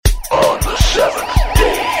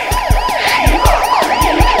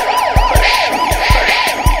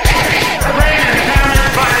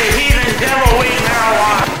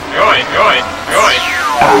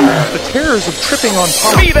fears of tripping on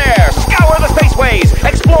pumps. Be there! Scour the spaceways!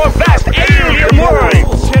 Explore vast alien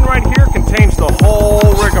worlds! Tin right here contains the whole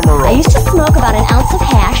rigmarole. I used to smoke about an ounce of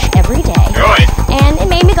hash every day. Good. And it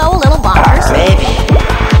made me go a little bonkers. Maybe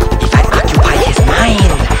if I occupy his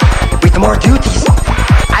mind with more duties,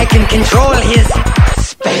 I can control his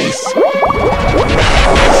space.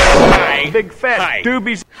 Hi. Big fat Hi.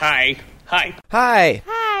 doobies. Hi. Hi. Hi.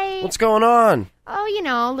 Hi. What's going on? Oh, you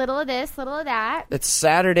know, little of this, little of that. It's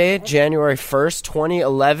Saturday, January 1st,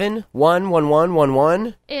 2011.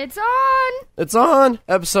 11111. It's on. It's on.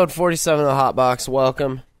 Episode 47 of the Hot Box.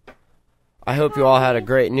 Welcome. I hope you all had a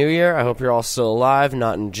great New Year. I hope you're all still alive,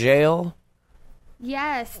 not in jail.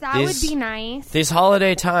 Yes, that would be nice. These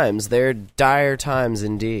holiday times, they're dire times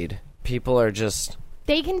indeed. People are just...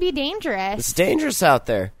 They can be dangerous. It's dangerous out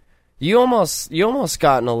there. You almost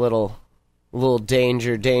got in a little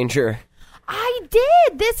danger. I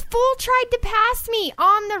did. This fool tried to pass me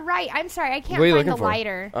on the right. I'm sorry, I can't What are you find the looking for?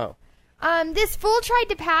 lighter. Oh. This fool tried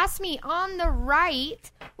to pass me on the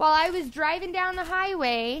right while I was driving down the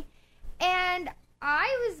highway, and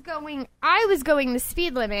I was going the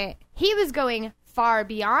speed limit. He was going far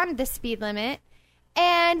beyond the speed limit.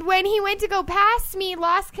 And when he went to go past me,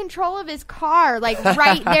 lost control of his car, like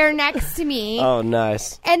right there next to me. Oh,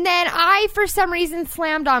 nice. And then I, for some reason,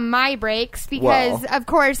 slammed on my brakes because, of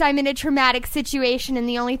course, I'm in a traumatic situation and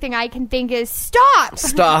the only thing I can think is stop.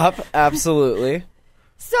 Stop. Absolutely.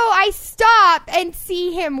 So I stop and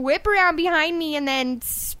see him whip around behind me and then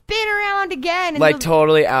spin around again. Like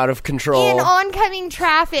totally out of control. In oncoming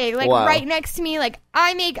traffic, like Wow. right next to me. Like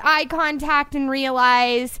I make eye contact and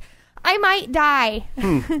realize I might die.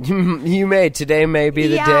 You may. Today may be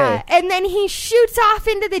the day. And then he shoots off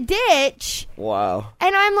into the ditch. Wow.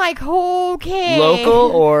 And I'm like, okay.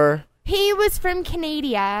 Local or... He was from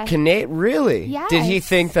Canada. Really? Yes. Did he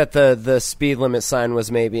think that the speed limit sign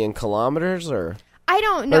was maybe in kilometers or... I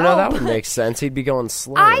don't know. Or no, that would make sense. He'd be going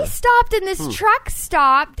slower. I stopped and this truck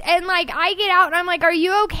stopped and like I get out and I'm like, are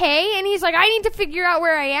you okay? And he's like, I need to figure out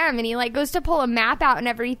where I am. And he like goes to pull a map out and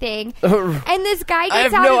everything. And this guy gets I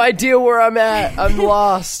have out no of, idea where I'm at. I'm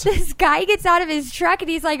lost. This guy gets out of his truck and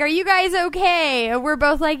he's like, are you guys okay? And we're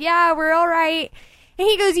both like, yeah, we're all right. And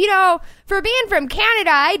he goes, you know, for being from Canada,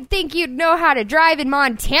 I'd think you'd know how to drive in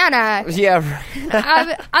Montana. Yeah.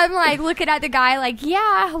 I'm like looking at the guy like,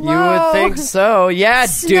 yeah, hello. You would think so. Yeah,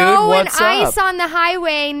 Snow dude, what's and up? ice on the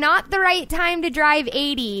highway, not the right time to drive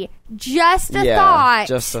 80. Just a thought.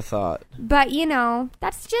 Just a thought. But, you know,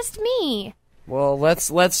 that's just me. Well,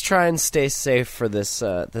 let's try and stay safe for this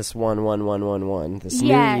 11111, this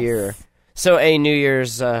Yes. new year. So, New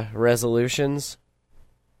Year's resolutions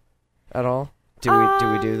at all? Do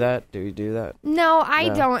we do that? Do we do that? No, I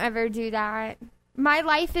No. don't ever do that. My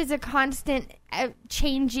life is a constant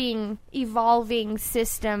changing, evolving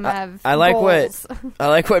system of I like goals.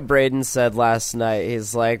 what Braden said last night.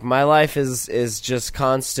 He's like, my life is just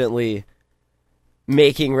constantly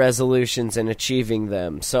making resolutions and achieving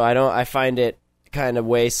them. So I find it kind of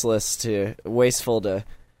wasteful to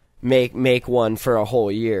make one for a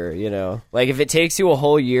whole year, you know? Like if it takes you a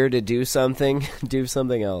whole year to do something, do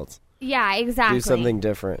something else. Yeah, exactly. Do something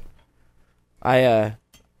different. I'm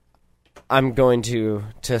going to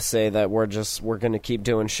say that we're going to keep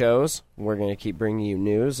doing shows. We're going to keep bringing you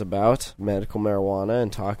news about medical marijuana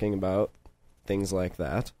and talking about things like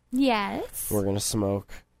that. Yes. We're going to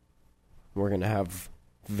smoke. We're going to have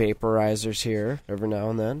vaporizers here every now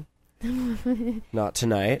and then. Not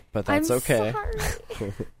tonight, but that's I'm okay.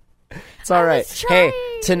 Sorry. It's all right. trying.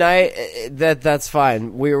 Hey, tonight that's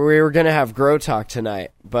fine. We were gonna have Grow Talk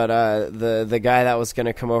tonight, but the guy that was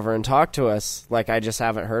gonna come over and talk to us, like I just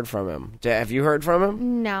haven't heard from him. Have you heard from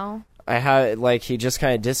him? No. I have. Like he just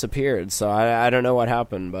kind of disappeared, so I don't know what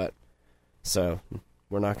happened, but so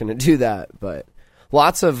we're not gonna do that. But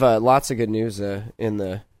lots of good news in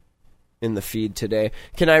the feed today.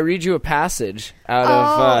 Can I read you a passage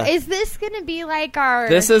out of... is this going to be like our...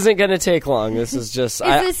 This isn't going to take long. This is just...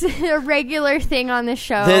 Is this a regular thing on the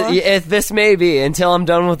show? This may be, until I'm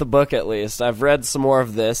done with the book at least. I've read some more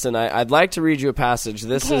of this, and I'd like to read you a passage.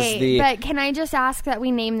 This is the... But can I just ask that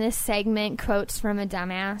we name this segment Quotes from a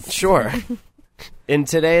Dumbass? Sure. In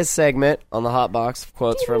today's segment, on the Hot Box,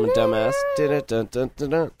 Quotes from a Dumbass...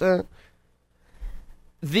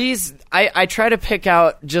 These, I try to pick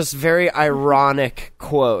out just very ironic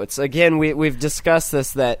quotes. Again, we've discussed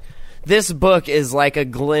this, that this book is like a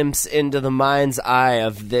glimpse into the mind's eye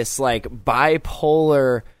of this, like,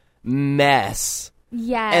 bipolar mess.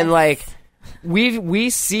 Yes. And, like,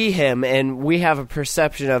 we see him and we have a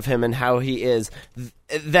perception of him and how he is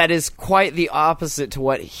that is quite the opposite to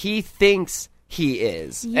what he thinks he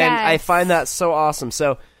is. Yes. And I find that so awesome.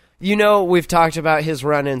 So, you know, we've talked about his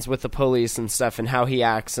run-ins with the police and stuff and how he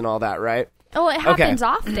acts and all that, right? Oh, it happens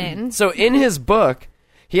often. So in his book,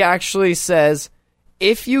 he actually says,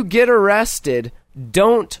 if you get arrested,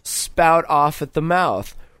 don't spout off at the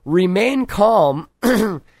mouth. Remain calm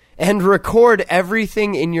and record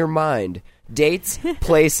everything in your mind. Dates,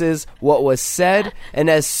 places, what was said, and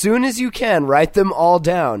as soon as you can, write them all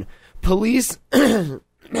down. Police...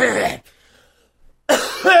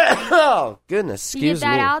 Oh, goodness, excuse You get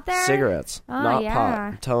that me. out there? Cigarettes, Oh, not yeah. pot.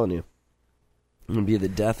 I'm telling you. I'm going to be the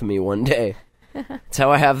death of me one day. That's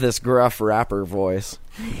how I have this gruff rapper voice.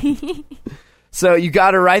 So you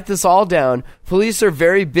got to write this all down. Police are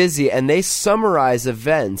very busy, and they summarize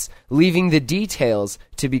events, leaving the details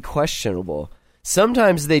to be questionable.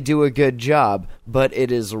 Sometimes they do a good job, but it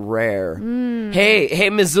is rare. Hey,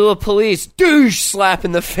 Missoula police, douche, slap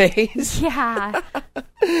in the face. Yeah.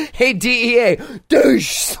 Hey, DEA,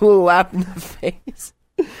 douche, slap in the face.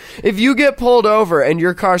 If you get pulled over and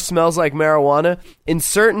your car smells like marijuana, in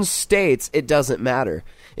certain states, it doesn't matter.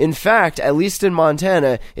 In fact, at least in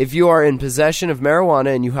Montana, if you are in possession of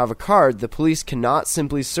marijuana and you have a card, the police cannot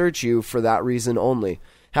simply search you for that reason only.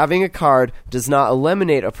 Having a card does not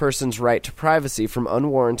eliminate a person's right to privacy from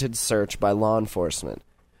unwarranted search by law enforcement.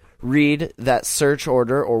 Read that search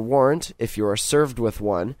order or warrant if you are served with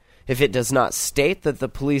one. If it does not state that the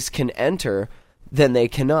police can enter, then they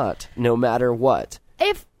cannot, no matter what.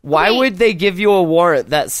 Why would they give you a warrant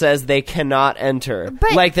that says they cannot enter?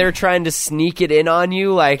 But- like they're trying to sneak it in on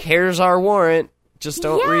you, like, here's our warrant. Just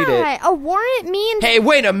don't read it. A warrant means... Hey,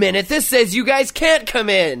 wait a minute. This says you guys can't come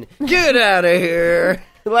in. Get out of here.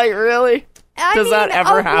 Like, really? Does that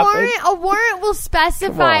ever happen? A warrant will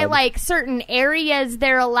specify, Come on. like, certain areas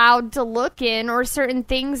they're allowed to look in or certain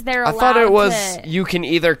things they're I allowed thought it was to... you can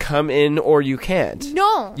either come in or you can't.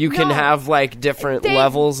 No. You can no. have, like, different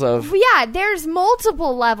levels of... Yeah, there's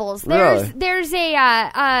multiple levels. Really? There's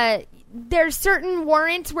there's certain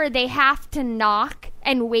warrants where they have to knock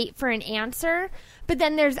and wait for an answer. But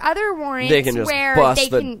then there's other warrants They can just where bust they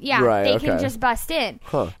the- can, right, they can okay. just bust in.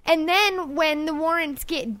 Huh. And then when the warrants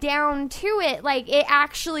get down to it, like it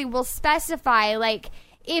actually will specify, like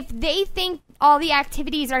if they think all the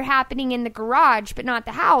activities are happening in the garage but not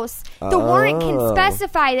the house, the warrant can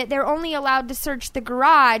specify that they're only allowed to search the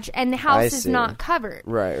garage and the house is see. not covered.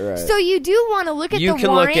 Right. So you do want to look at You the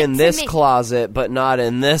can warrant look in to this make- closet, but not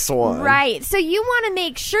in this one. Right. So you want to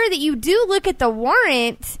make sure that you do look at the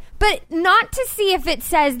warrant, but not to see if it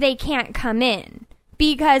says they can't come in.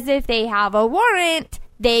 Because if they have a warrant,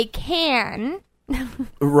 they can.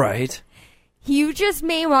 Right. You just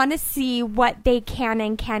may want to see what they can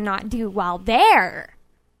and cannot do while there.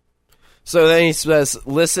 So then he says,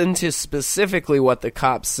 listen to specifically what the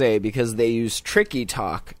cops say because they use tricky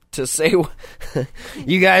talk to say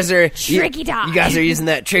you guys are Tricky talk. You guys are using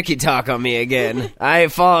that tricky talk on me again. I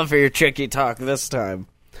ain't falling for your tricky talk this time.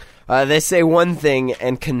 They say one thing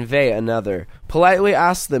and convey another. Politely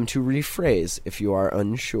ask them to rephrase if you are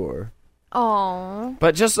unsure. Oh.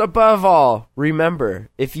 But just above all, remember,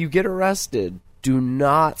 if you get arrested, do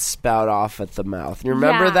not spout off at the mouth. You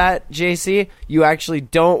remember Yeah. that, JC? You actually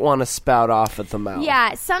don't want to spout off at the mouth.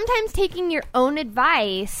 Yeah, sometimes taking your own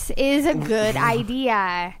advice is a good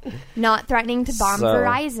idea. Not threatening to bomb So-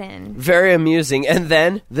 Verizon. Very amusing. And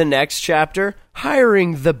then, the next chapter,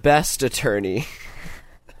 hiring the best attorney.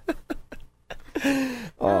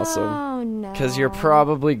 Awesome. Oh, no. Because you're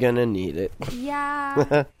probably going to need it.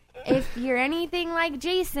 Yeah. If you're anything like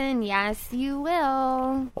Jason, yes, you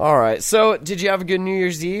will. All right. So, did you have a good New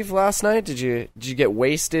Year's Eve last night? Did you get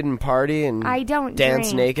wasted and party and I don't dance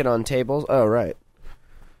drink. naked on tables? Oh, right.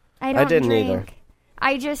 I don't didn't drink. either.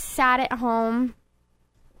 I just sat at home.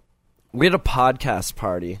 We had a podcast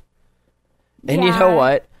party. And you Yeah. know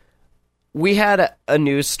what? We had a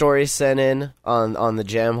news story sent in on the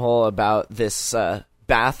Jam Hole about this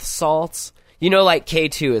bath salts. You know, like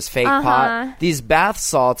K2 is fake pot. These bath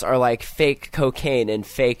salts are like fake cocaine and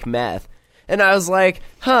fake meth. And I was like,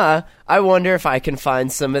 I wonder if I can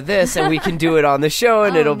find some of this and we can do it on the show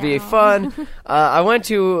and it'll be fun. I went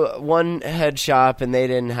to one head shop and they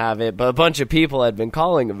didn't have it, but a bunch of people had been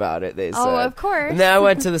calling about it, they said. Oh, of course. And then I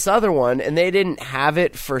went to this other one and they didn't have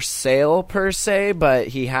it for sale per se, but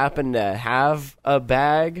he happened to have a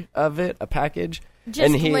bag of it, a package.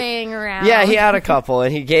 Just and laying around. Yeah, he had a couple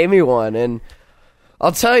and he gave me one. And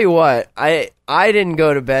I'll tell you what, I didn't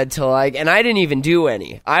go to bed till and I didn't even do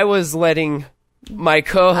any. I was letting my Other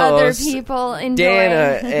co-hosts, people enjoy.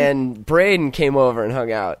 Dana and Braden, came over and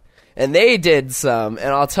hung out. And they did some, and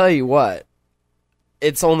I'll tell you what,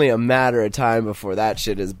 it's only a matter of time before that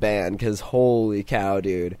shit is banned, because holy cow,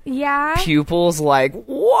 dude. Yeah. Pupils like,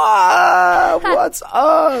 what? What's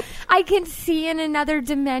up? I can see in another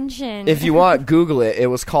dimension. If you want, Google it. It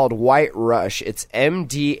was called White Rush. It's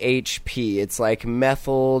MDHP. It's like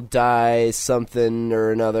methyl di something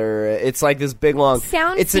or another. It's like this big long...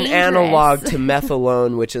 Sounds It's an dangerous. analog to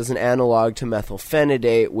methylone, which is an analog to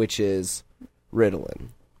methylphenidate, which is Ritalin.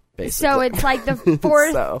 Basically. So it's like the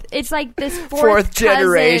fourth. So. It's like this Fourth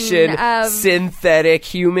generation of synthetic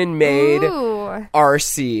human-made Ooh.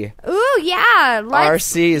 RC. Ooh, yeah.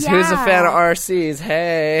 RCs. Who's a yeah. fan of RCs?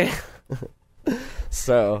 Hey.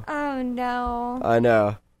 So. Oh no. I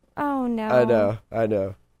know. Oh no. I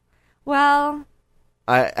know. Well.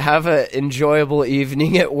 I have an enjoyable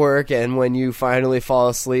evening at work, and when you finally fall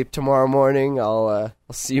asleep tomorrow morning, I'll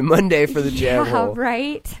see you Monday for the jam Yeah. hole.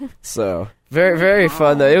 Right. So very, very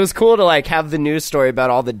fun though. It was cool to like have the news story about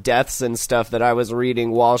all the deaths and stuff that I was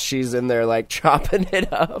reading while she's in there like chopping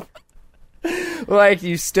it up. Like,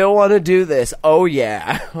 you still want to do this? Oh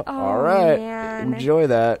yeah. All right. Man. Enjoy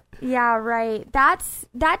that. Yeah. Right. That's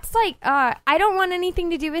like. I don't want anything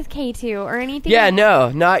to do with K2 or anything. Yeah, no,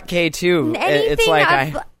 not K2. Anything It's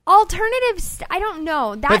like of alternatives. I don't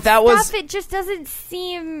know. But that stuff, was- it just doesn't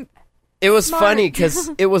seem. It was Smart. funny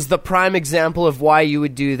because it was the prime example of why you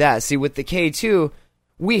would do that. See, with the K2,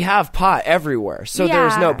 we have pot everywhere. So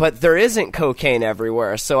there's Yeah. but there isn't cocaine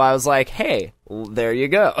everywhere. So I was like, hey, well, there you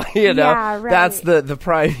go. You know, Yeah, right. that's the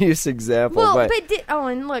prime use example. Well, but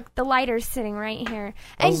and look, the lighter's sitting right here.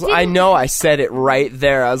 I know I said it right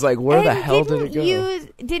there. I was like, where the hell did it go?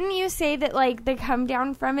 Didn't you say that like the come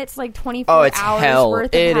down from it's like 24 Oh, it's hours hell.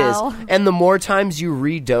 worth It of is. hell? And the more times you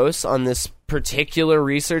redose on this particular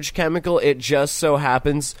research chemical, it just so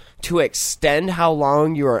happens to extend how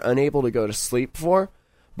long you are unable to go to sleep for,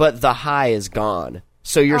 but the high is gone.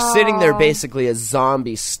 So you're sitting there basically a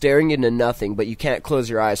zombie staring into nothing, but you can't close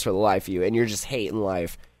your eyes for the life of you, and you're just hating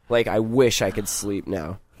life. Like, I wish I could sleep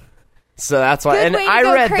now. So that's why. Good And way to I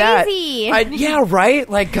go read crazy. that. Yeah, right?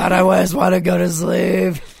 Like, God, I always want to go to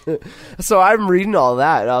sleep. So I'm reading all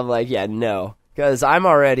that, and I'm like, yeah, no. Because I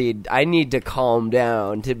need to calm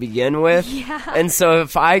down to begin with. Yeah. And so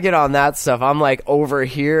if I get on that stuff, I'm like over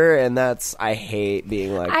here, and I hate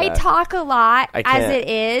being like I that. talk a lot I as can't. it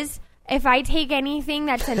is. If I take anything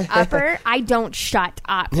that's an upper, I don't shut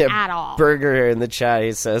up Yeah, at all. Burger in the chat,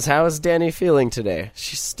 he says, how is Danny feeling today?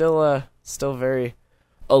 She's still very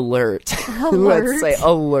alert. Let's say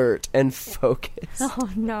alert and focused. Oh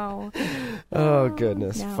no. Oh,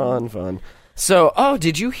 goodness. no. Fun. So,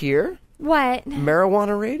 did you hear? What?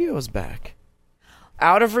 Marijuana Radio is back.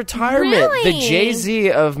 Out of retirement. Really? The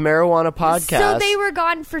Jay-Z of marijuana podcast. So they were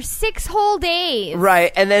gone for 6 whole days.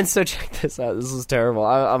 Right, and then, so check this out. This is terrible.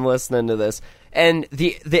 I'm listening to this. And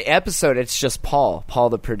the episode, it's just Paul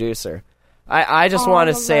the producer. I just want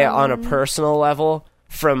to say on a personal level,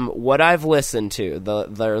 from what I've listened to,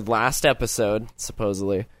 their last episode,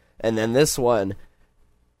 supposedly, and then this one,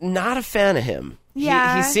 not a fan of him.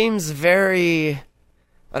 Yeah. He seems very...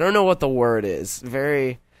 I don't know what the word is.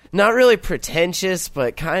 Very, not really pretentious,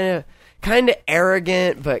 but kind of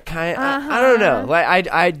arrogant, but kind of, I don't know. Like,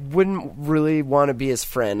 I wouldn't really want to be his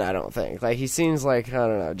friend, I don't think. Like, he seems like, I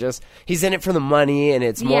don't know, just, he's in it for the money, and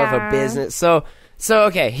it's more of a Yeah. business. So,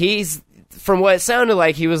 okay, from what it sounded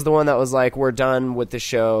like, he was the one that was like, we're done with the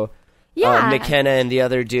show. Yeah. McKenna and the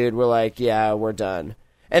other dude were like, yeah, we're done.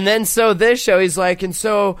 And then, so this show, he's like, and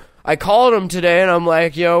so... I called him today, and I'm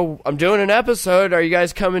like, yo, I'm doing an episode. Are you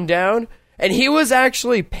guys coming down? And he was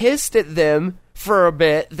actually pissed at them for a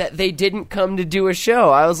bit that they didn't come to do a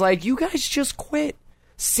show. I was like, you guys just quit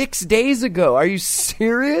 6 days ago. Are you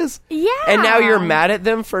serious? Yeah. And now you're mad at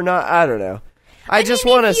them for not, I don't know. I just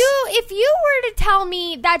want to... If you were to tell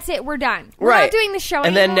me, that's it, we're done. We're Right. not doing the show And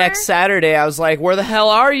anymore. then next Saturday, I was like, where the hell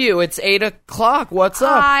are you? It's 8 o'clock. What's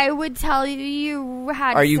up? I would tell you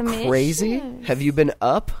had Are you some crazy? issues. Have you been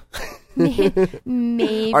up?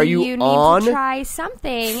 Maybe Are you you need on? to try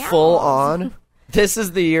something Full else. on? This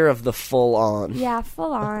is the year of the full on. Yeah,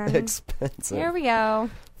 full on. Expensive. Here we go.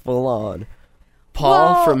 Full on. Paul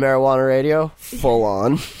Well- from Marijuana Radio, full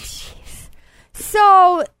on.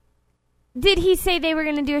 So, did he say they were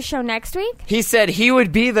going to do a show next week? He said he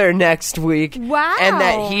would be there next week. Wow. And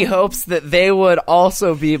that he hopes that they would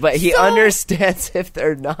also be, but he So- understands if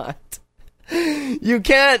they're not. You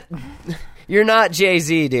can't... You're not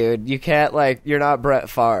Jay-Z, dude. You can't, you're not Brett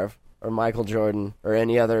Favre or Michael Jordan or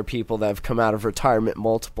any other people that have come out of retirement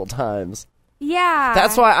multiple times. Yeah.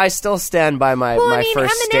 That's why I still stand by my first Eminem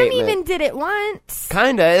statement. even did it once.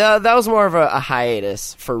 Kinda. That was more of a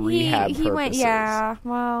hiatus for rehab He purposes. went, yeah.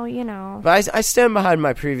 Well, you know. But I stand behind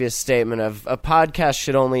my previous statement of a podcast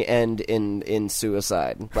should only end in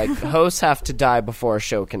suicide. Like, hosts have to die before a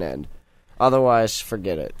show can end. Otherwise,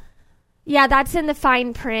 forget it. Yeah, that's in the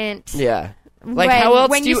fine print. Yeah. Like, how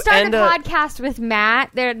else when do you you start end a podcast with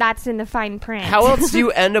Matt, that's in the fine print. How else do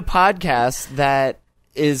you end a podcast that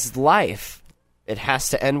is life? It has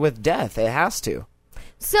to end with death. It has to.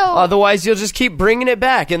 So Otherwise, you'll just keep bringing it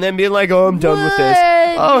back and then being like, oh, I'm done with this.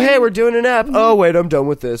 Oh, hey, we're doing an app. Oh, wait, I'm done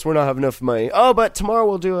with this. We're not having enough money. Oh, but tomorrow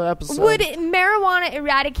we'll do an episode. would marijuana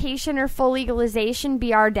eradication or full legalization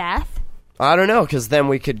be our death? I don't know, because then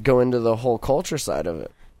we could go into the whole culture side of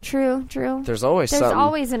it. True. There's always something.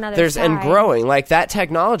 Always another side. And growing. Like, that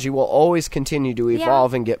technology will always continue to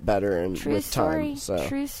evolve and get better and True with story. time. So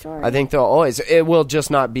True story. I think they'll always. It will just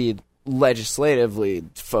not be legislatively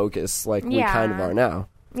focused like we kind of are now.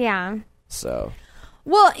 Yeah. So.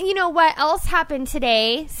 Well, you know what else happened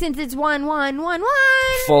today? Since it's 1-1-1-1.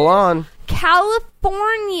 Full on.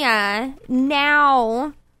 California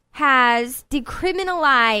now has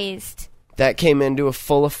decriminalized. That came into a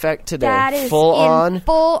full effect today. That is full in on.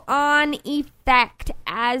 full on effect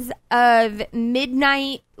as of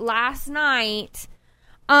midnight last night.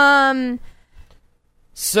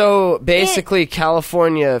 So basically,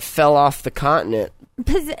 California fell off the continent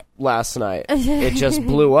last night. It just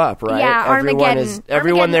blew up, right? Yeah, everyone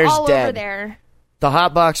Armageddon there's all dead. over there. The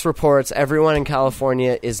Hot Box reports everyone in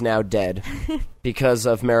California is now dead because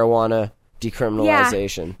of marijuana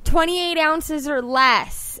decriminalization. Yeah, 28 ounces or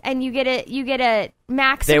less, and you get a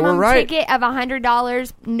maximum They were right. ticket of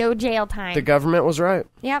 $100, no jail time. The government was right.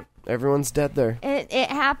 Yep, Everyone's dead there. it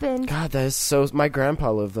happened. God, that is so. My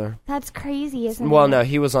grandpa lived there. That's crazy, isn't it? Well, no,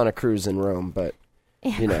 he was on a cruise in Rome, but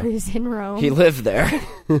you know, cruise in Rome. he lived there.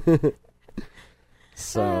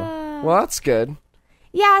 So, well, that's good.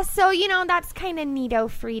 Yeah, so, you know, that's kind of neato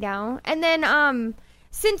Frito. And then,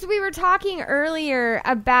 since we were talking earlier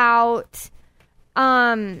about,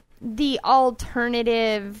 the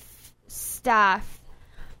alternative stuff.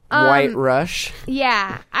 White Rush.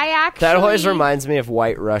 Yeah, I actually... That always reminds me of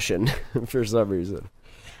White Russian for some reason.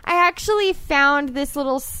 I actually found this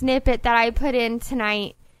little snippet that I put in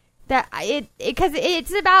tonight. Because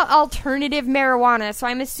it's about alternative marijuana, so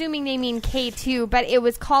I'm assuming they mean K2, but it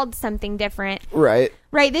was called something different. Right.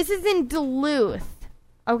 Right, this is in Duluth,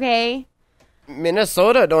 okay?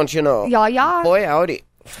 Minnesota, don't you know? Yeah. Boy, howdy.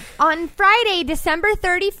 On Friday, December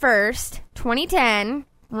 31st, 2010,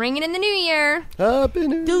 ringing in the new year, Happy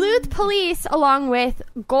New Year. Duluth police, along with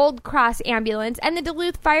Gold Cross Ambulance and the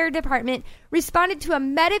Duluth Fire Department, responded to a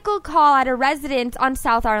medical call at a residence on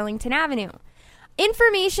South Arlington Avenue.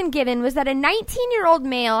 Information given was that a 19-year-old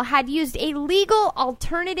male had used a legal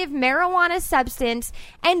alternative marijuana substance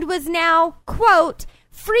and was now, quote,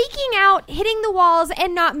 freaking out, hitting the walls,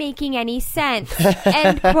 and not making any sense,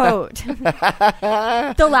 end quote.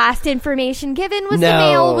 The last information given was the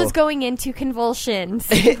male was going into convulsions.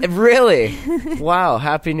 Really? Wow.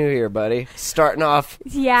 Happy New Year, buddy. Starting off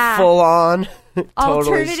full on.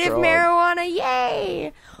 Alternative strong. marijuana,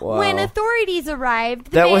 yay! Wow. When authorities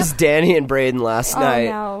arrived, that was Danny and Braden last night.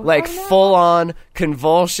 No. Like full on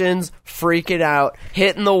convulsions, freaking out,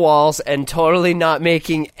 hitting the walls, and totally not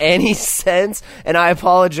making any sense. And I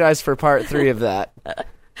apologize for part 3 of that.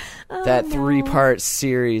 That 3-part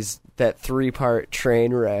series, that 3-part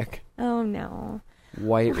train wreck. Oh no.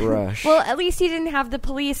 White Rush. Well, at least he didn't have the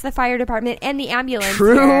police, the fire department, and the ambulance.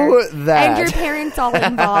 True there. that. And your parents all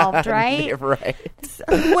involved, right? Yeah, right.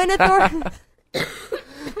 When authorities...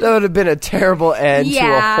 That would have been a terrible end to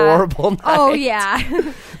a horrible night. Oh,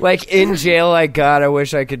 yeah. Like, in jail, like, God, I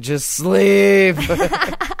wish I could just sleep.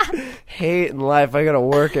 Hating life. I gotta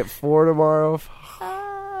work at 4 tomorrow.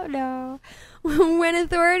 Oh, no. When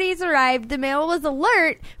authorities arrived, the male was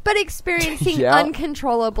alert, but experiencing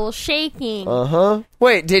uncontrollable shaking.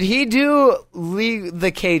 Wait, did he do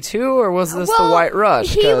the K2, or was this the White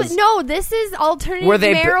Rush? No, this is alternative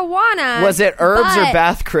marijuana. Was it herbs or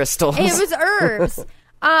bath crystals? It was herbs.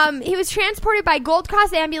 He was transported by Gold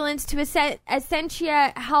Cross Ambulance to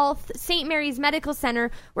Essentia Health St. Mary's Medical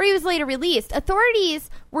Center, where he was later released.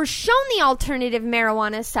 Authorities were shown the alternative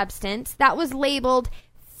marijuana substance that was labeled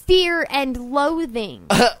Fear and Loathing.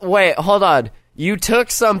 Wait, hold on. You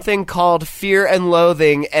took something called Fear and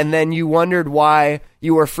Loathing, and then you wondered why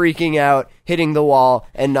you were freaking out, hitting the wall,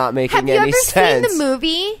 and not making any sense. Have you ever seen the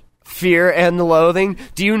movie? Fear and Loathing?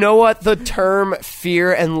 Do you know what the term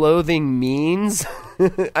Fear and Loathing means?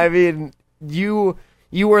 I mean, you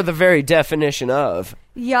were the very definition of.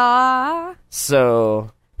 Yeah.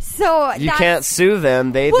 So... So You can't sue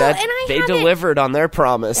them. They Well, and I haven't- delivered on their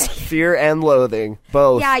promise. Fear and loathing,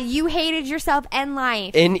 both. Yeah, you hated yourself and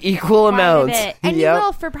life. In equal Quite a amounts. bit. And Yep. you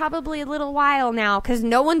will for probably a little while now, because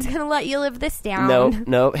no one's going to let you live this down.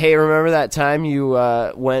 No. Hey, remember that time you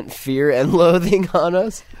went fear and loathing on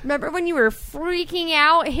us? Remember when you were freaking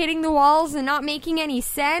out, hitting the walls and not making any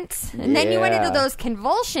sense? And then you went into Yeah. those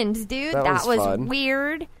convulsions, dude. That That was was fun.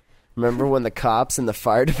 weird. Remember when the cops and the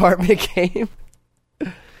fire department came?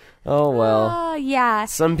 Oh, well. Oh, yeah.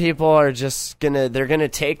 Some people are just they're gonna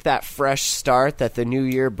take that fresh start that the new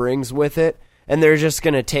year brings with it, and they're just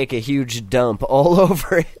gonna take a huge dump all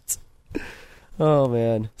over it. Oh,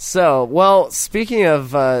 man. So, well, speaking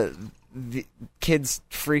of the kids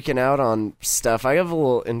freaking out on stuff, I have a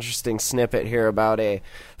little interesting snippet here about a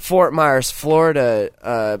Fort Myers, Florida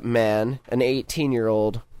man, an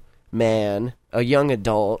 18-year-old man, a young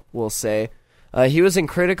adult, we'll say. He was in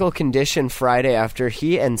critical condition Friday after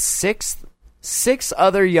he and six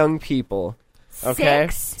other young people. Okay,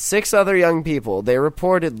 six other young people. They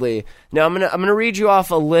reportedly. Now I'm gonna read you off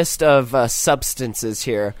a list of substances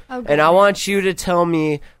here, and I want you to tell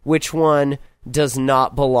me which one does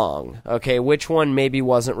not belong. Okay, which one maybe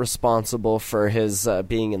wasn't responsible for his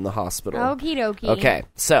being in the hospital. Okie dokie. Okay,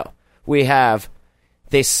 so we have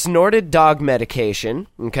they snorted dog medication.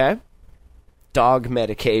 Okay. Dog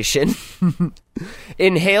medication,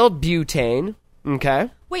 inhaled butane, okay?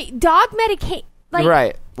 Wait, dog medication?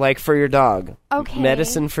 Right, like for your dog. Okay.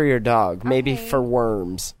 Medicine for your dog, maybe Okay. for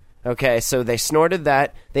worms. Okay, so they snorted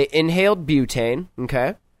that. They inhaled butane,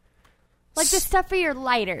 okay? Like the stuff for your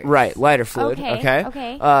lighter. Right, lighter fluid, Okay, okay?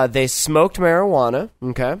 okay. They smoked marijuana,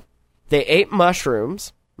 okay? They ate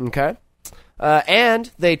mushrooms, okay?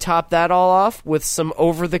 And they topped that all off with some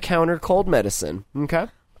over-the-counter cold medicine, okay?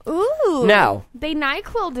 Ooh. Now. They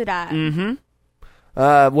NyQuil'd it up.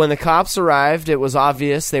 When the cops arrived, it was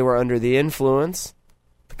obvious they were under the influence.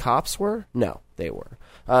 The cops were? No, they were.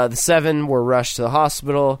 The 7 were rushed to the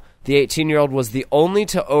hospital. The 18-year-old was the only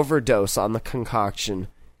to overdose on the concoction.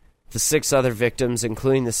 The 6 other victims,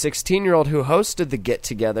 including the 16-year-old who hosted the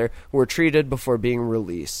get-together, were treated before being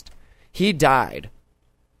released. He died.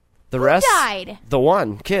 The rest died? The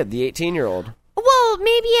one kid, the 18-year-old. Well,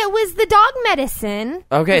 maybe it was the dog medicine.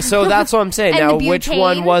 Okay, so that's what I'm saying. And Now, the which butane?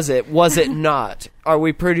 one was it? Was it not? Are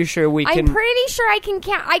we pretty sure we can... I'm pretty sure I can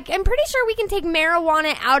count. I'm pretty sure we can take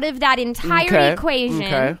marijuana out of that entire Okay, equation.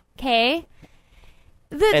 okay. Okay.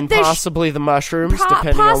 And possibly the mushrooms,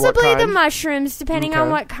 depending possibly on what kind. the mushrooms, depending on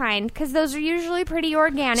Okay. what kind, because those are usually pretty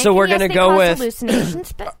organic. So we're and yes, gonna they go cause with-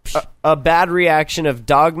 hallucinations, but A bad reaction of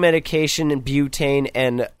dog medication and butane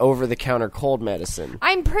and over-the-counter cold medicine.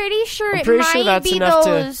 I'm pretty sure it pretty sure might that's be enough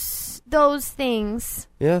to- those things.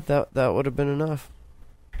 Yeah, that would have been enough.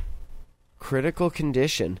 Critical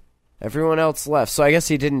condition. Everyone else left. So I guess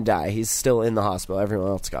he didn't die. He's still in the hospital. Everyone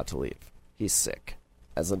else got to leave. He's sick.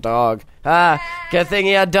 As a dog. Good thing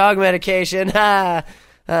he had dog medication.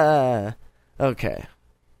 Okay.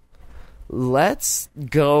 Let's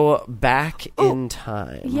go back in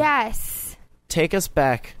time. Yes. Take us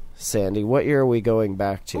back, Sandy. What year are we going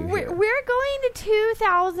back to We're here? going to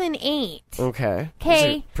 2008. Okay.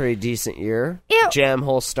 Okay. It's a pretty decent year. It- Jam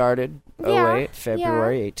Hole started Yeah, 08,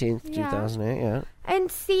 February yeah, 18th, yeah. 2008, yeah. And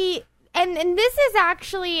see, and this is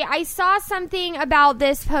actually, I saw something about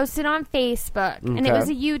this posted on Facebook, and it Okay. was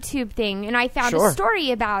a YouTube thing, and I found Sure. a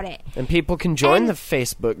story about it. And people can join And- the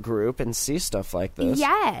Facebook group and see stuff like this.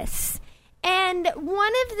 Yes. And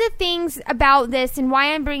one of the things about this and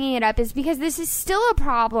why I'm bringing it up is because this is still a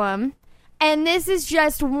problem. And this is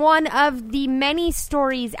just one of the many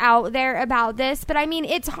stories out there about this. But I mean,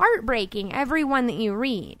 it's heartbreaking, every one that you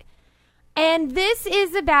read. And this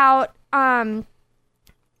is about a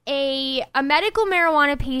medical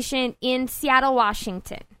marijuana patient in Seattle,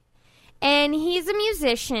 Washington. And he's a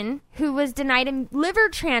musician who was denied a liver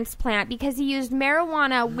transplant because he used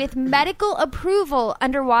marijuana with medical approval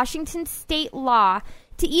under Washington state law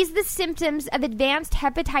to ease the symptoms of advanced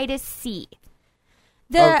hepatitis C.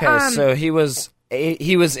 So he was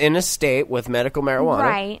in a state with medical marijuana.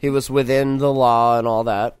 Right. He was within the law and all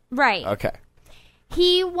that. Right. Okay.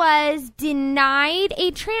 He was denied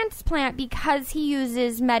a transplant because he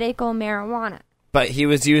uses medical marijuana. But he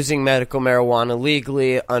was using medical marijuana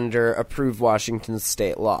legally under approved Washington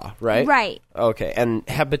state law, right? Right. Okay. And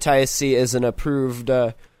hepatitis C is an approved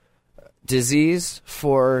disease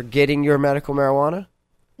for getting your medical marijuana?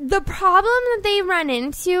 The problem that they run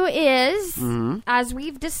into is, as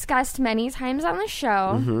we've discussed many times on the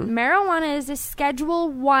show, marijuana is a Schedule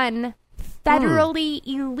 1 federally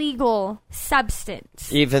illegal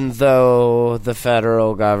substance. Even though the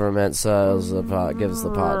federal government sells the pot, gives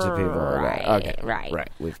the pot to people. Right, Right.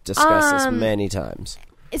 We've discussed this many times.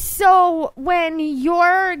 So when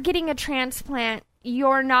you're getting a transplant,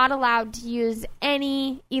 you're not allowed to use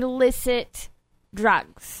any illicit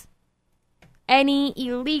drugs, any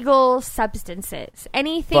illegal substances,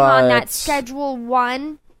 anything on that Schedule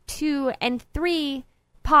 1, 2, and 3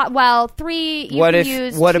 pot. Well, 3 you can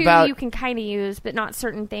use, 2 you can kind of use, but not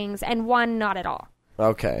certain things, and 1 not at all.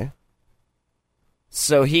 Okay.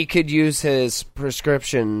 So he could use his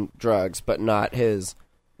prescription drugs, but not his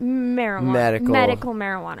marijuana. Medical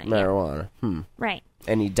marijuana. Marijuana. Right.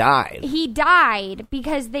 And he died. He died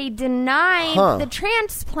because they denied the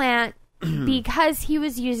transplant because he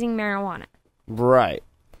was using marijuana. Right.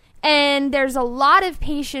 And there's a lot of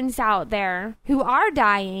patients out there who are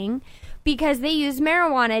dying because they use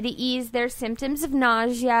marijuana to ease their symptoms of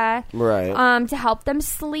nausea. Right. To help them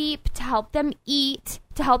sleep, to help them eat,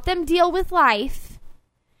 to help them deal with life.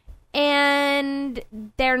 And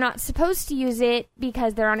they're not supposed to use it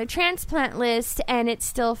because they're on a transplant list and it's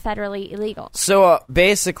still federally illegal. So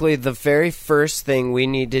basically, the very first thing we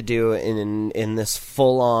need to do in this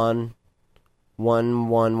full-on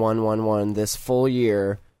 1-1-1-1-1 this full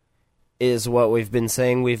year is what we've been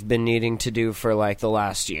saying we've been needing to do for like the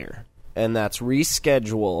last year. And that's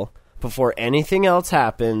reschedule before anything else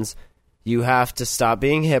happens. You have to stop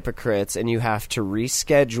being hypocrites and you have to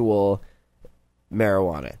reschedule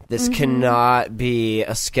marijuana. This cannot be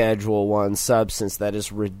a Schedule 1 substance. That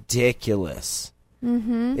is ridiculous.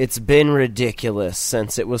 It's been ridiculous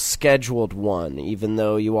since it was Scheduled 1, even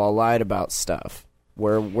though you all lied about stuff.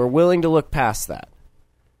 We're willing to look past that.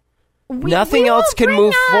 Nothing else can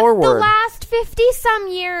move forward. The last 50-some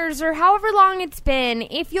years or however long it's been,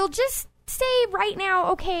 if you'll just say right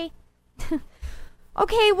now, okay,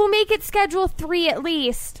 okay, we'll make it Schedule 3 at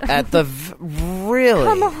least. Really?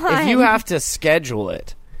 Come on. If you have to schedule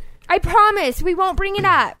it. I promise, we won't bring it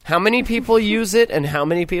up. How many people use it and how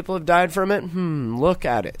many people have died from it? Look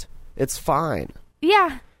at it. It's fine.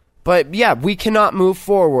 Yeah. But yeah, we cannot move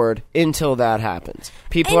forward until that happens.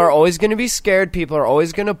 People are always going to be scared. People are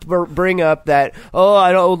always going to bring up that,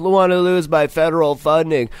 I don't want to lose my federal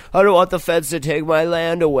funding. I don't want the feds to take my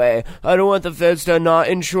land away. I don't want the feds to not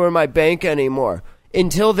insure my bank anymore.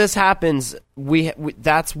 Until this happens, we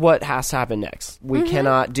that's what has to happen next. We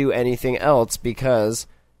cannot do anything else because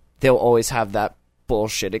they'll always have that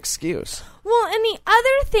bullshit excuse. Well, and the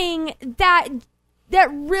other thing that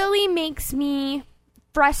really makes me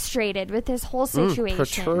frustrated with this whole situation,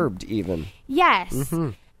 perturbed even, yes,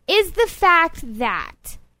 is the fact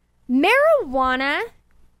that marijuana,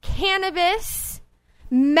 cannabis,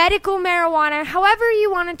 medical marijuana, however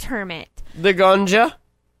you want to term it, the ganja,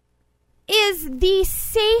 is the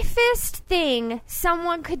safest thing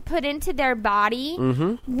someone could put into their body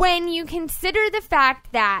when you consider the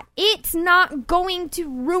fact that it's not going to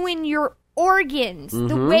ruin your organs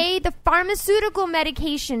the way the pharmaceutical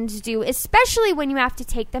medications do, especially when you have to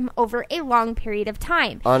take them over a long period of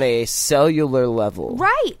time. On a cellular level.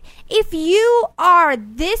 Right. If you are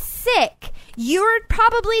this sick, you're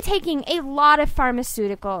probably taking a lot of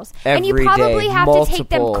pharmaceuticals. And you probably have to take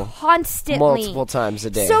them constantly. Multiple times a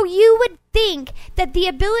day. So you would think that the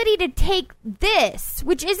ability to take this,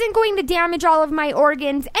 which isn't going to damage all of my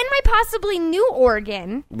organs and my possibly new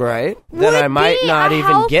organ, right, that I might not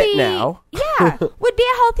even get now. Yeah, would be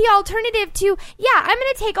a healthy alternative to, I'm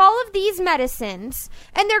going to take all of these medicines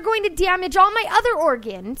and they're going to damage all my other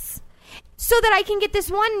organs so that I can get this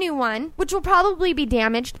one new one, which will probably be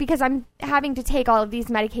damaged because I'm having to take all of these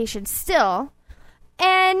medications still.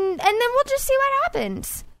 And then we'll just see what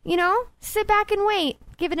happens. You know, sit back and wait.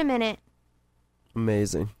 Give it a minute.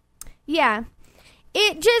 Amazing. Yeah.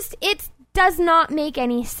 It does not make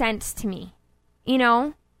any sense to me, you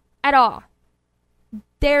know, at all.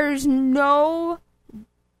 There's no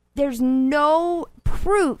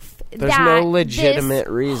proof There's that no legitimate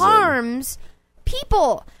this reason harms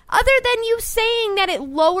people, other than you saying that it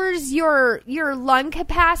lowers your lung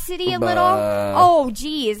capacity a little. Oh,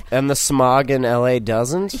 geez. And the smog in LA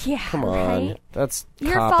doesn't? Yeah, come on. right? That's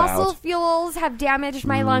your fossil fuels have damaged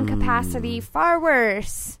my lung capacity far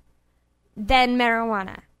worse than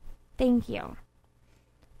marijuana. Thank you.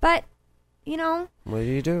 But, you know, what do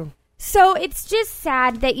you do? So it's just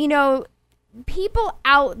sad that, you know, people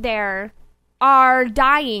out there are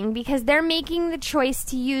dying because they're making the choice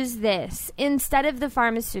to use this instead of the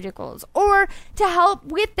pharmaceuticals or to help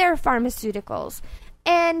with their pharmaceuticals.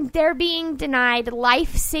 And they're being denied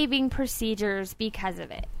life-saving procedures because of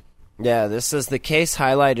it. Yeah, this says the case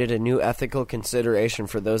highlighted a new ethical consideration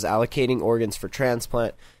for those allocating organs for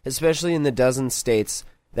transplant, especially in the dozen states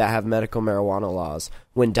that have medical marijuana laws.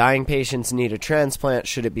 When dying patients need a transplant,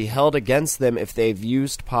 should it be held against them if they've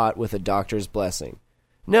used pot with a doctor's blessing?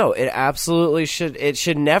 No, it absolutely should. It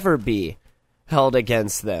should never be held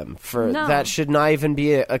against them. That should not even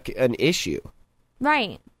be an issue.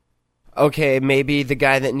 Right. Okay, maybe the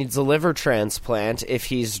guy that needs a liver transplant, if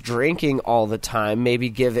he's drinking all the time, maybe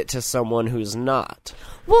give it to someone who's not.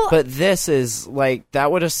 Well, but this is, like,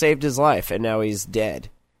 that would have saved his life, and now he's dead.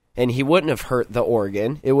 And he wouldn't have hurt the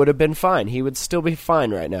organ. It would have been fine. He would still be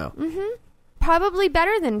fine right now. Mm-hmm. Probably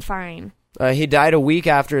better than fine. He died a week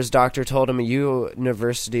after his doctor told him a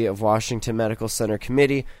University of Washington Medical Center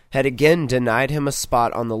committee had again denied him a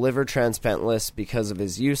spot on the liver transplant list because of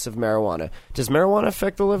his use of marijuana. Does marijuana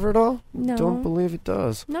affect the liver at all? No. Don't believe it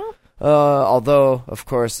does. No. Although, of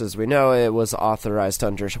course, as we know, it was authorized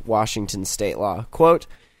under Washington state law. Quote,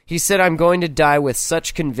 he said, "I'm going to die with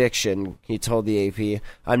such conviction," he told the AP.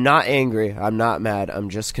 "I'm not angry. I'm not mad. I'm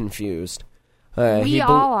just confused." We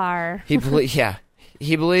all are.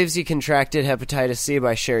 He believes he contracted hepatitis C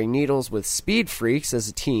by sharing needles with speed freaks as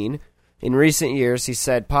a teen. In recent years, he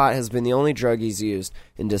said pot has been the only drug he's used.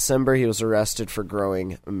 In December, he was arrested for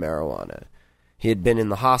growing marijuana. He had been in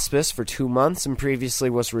the hospice for 2 months and previously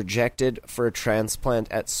was rejected for a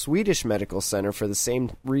transplant at Swedish Medical Center for the same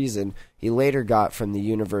reason he later got from the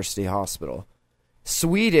university hospital.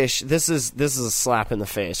 Swedish, this is a slap in the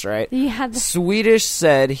face, right? Yeah. Swedish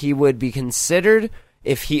said he would be considered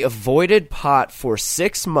if he avoided pot for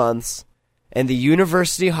 6 months, and the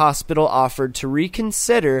university hospital offered to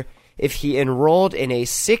reconsider if he enrolled in a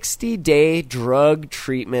 60-day drug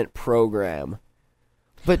treatment program.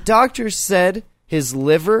 But doctors said his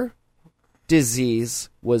liver disease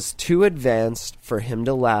was too advanced for him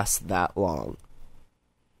to last that long.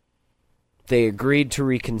 They agreed to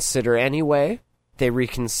reconsider anyway. They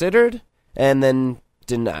reconsidered and then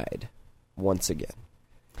denied once again.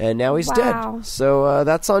 And now he's dead. So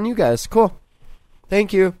that's on you guys. Cool.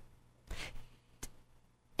 Thank you.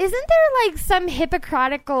 Isn't there like some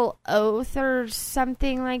Hippocratical oath or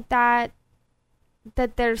something like that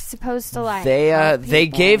they're supposed to like? They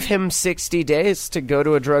gave him 60 days to go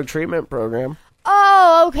to a drug treatment program.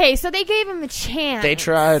 Oh, okay. So they gave him a chance. They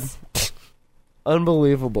tried.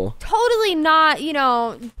 Unbelievable. Totally not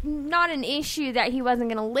an issue that he wasn't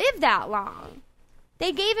going to live that long.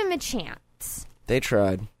 They gave him a chance. They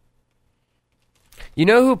tried. You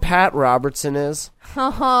know who Pat Robertson is?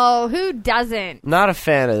 Oh, who doesn't? Not a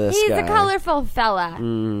fan of this guy. He's a colorful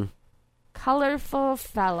fella. Colorful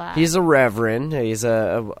fella. He's a reverend. He's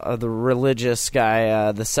the religious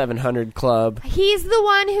guy, the 700 Club. He's the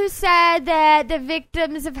one who said that the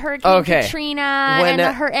victims of Hurricane Katrina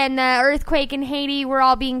and the earthquake in Haiti were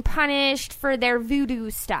all being punished for their voodoo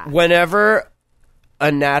stuff. Whenever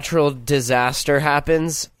a natural disaster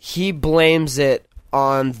happens, he blames it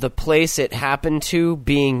on the place it happened to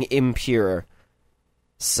being impure.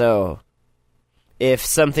 So, if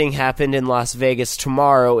something happened in Las Vegas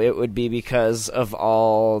tomorrow, it would be because of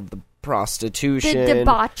all the prostitution, the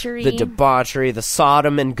debauchery, the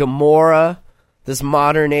Sodom and Gomorrah, this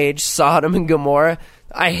modern age Sodom and Gomorrah.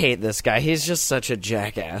 I hate this guy. He's just such a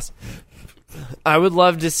jackass. I would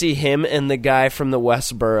love to see him and the guy from the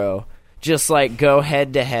Westboro just like go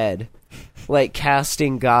head to head, like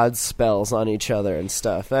casting God's spells on each other and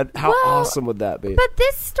stuff. How awesome would that be? But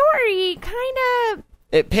this story kind of...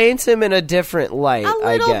 It paints him in a different light,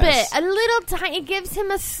 I guess. A little tiny. It gives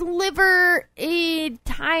him a sliver,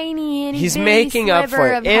 tiny. He's making up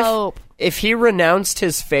for it. Hope. If he renounced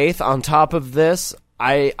his faith on top of this,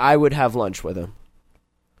 I would have lunch with him.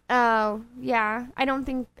 Oh yeah, I don't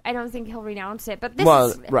think he'll renounce it. But this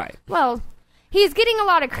right. Well, he's getting a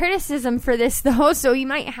lot of criticism for this though, so he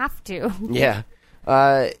might have to. Yeah.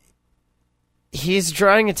 He's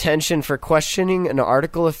drawing attention for questioning an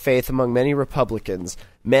article of faith among many Republicans,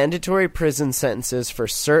 mandatory prison sentences for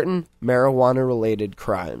certain marijuana-related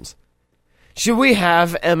crimes. Should we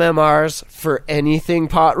have MMRs for anything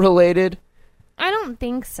pot-related? I don't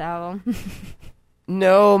think so.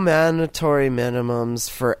 No mandatory minimums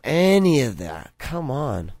for any of that. Come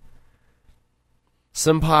on.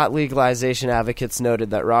 Some pot legalization advocates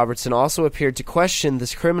noted that Robertson also appeared to question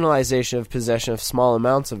this criminalization of possession of small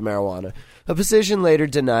amounts of marijuana, a position later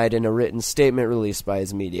denied in a written statement released by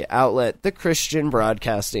his media outlet, the Christian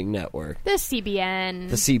Broadcasting Network. The CBN.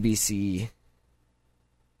 The CBC.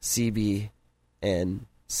 CBNC.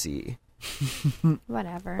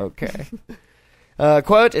 Whatever. Okay.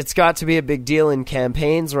 Quote, "It's got to be a big deal in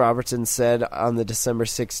campaigns," Robertson said on the December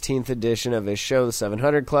 16th edition of his show, The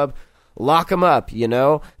 700 Club. Lock them up, you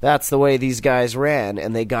know? That's the way these guys ran,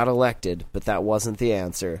 and they got elected, but that wasn't the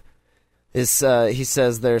answer. He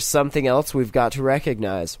says there's something else we've got to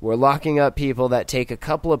recognize. We're locking up people that take a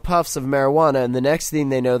couple of puffs of marijuana, and the next thing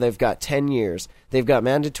they know, they've got 10 years. They've got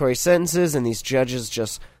mandatory sentences, and these judges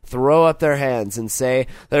just throw up their hands and say,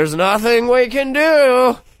 there's nothing we can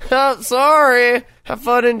do. Sorry. Have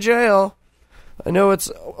fun in jail. I know it's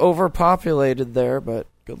overpopulated there, but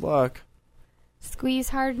good luck. Squeeze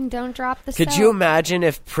hard and don't drop the Could soap. you imagine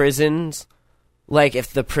if prisons, like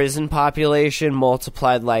if the prison population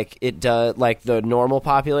multiplied like it does, like the normal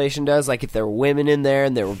population does, like if there were women in there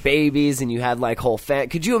and there were babies and you had like whole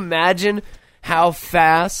could you imagine how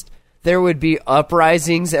fast there would be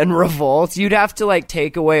uprisings and revolts? You'd have to like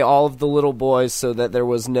take away all of the little boys so that there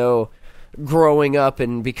was no growing up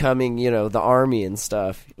and becoming, you know, the army and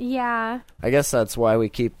stuff. Yeah. I guess that's why we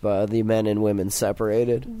keep the men and women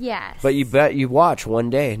separated. Yes. But you watch, one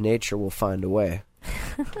day nature will find a way.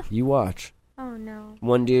 You watch. Oh, no.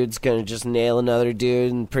 One dude's gonna just nail another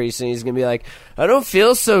dude, and pretty soon he's gonna be like, I don't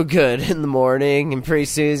feel so good in the morning, and pretty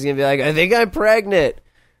soon he's gonna be like, I think I'm pregnant.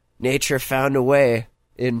 Nature found a way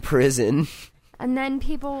in prison. And then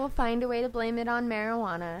people will find a way to blame it on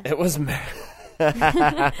marijuana. It was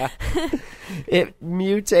it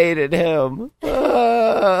mutated him.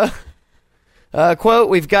 Quote,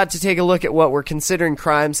 we've got to take a look at what we're considering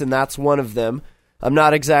crimes, and that's one of them. I'm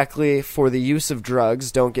not exactly for the use of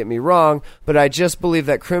drugs, don't get me wrong, but I just believe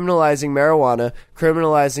that criminalizing marijuana,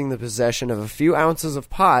 criminalizing the possession of a few ounces of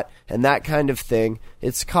pot, and that kind of thing,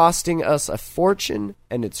 it's costing us a fortune,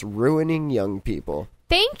 and it's ruining young people.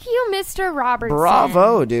 Thank you, Mr. Robertson.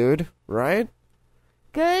 Bravo, dude. Right?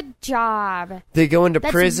 Good job. They go into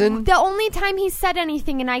That's prison. the only time he said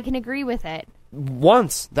anything, and I can agree with it.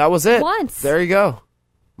 Once. That was it. Once. There you go.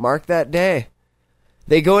 Mark that day.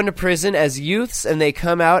 They go into prison as youths, and they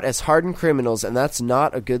come out as hardened criminals, and that's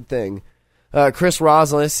not a good thing. Chris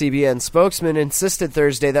Rosless, CBN spokesman, insisted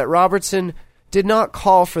Thursday that Robertson did not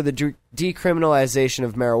call for the decriminalization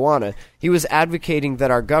of marijuana. He was advocating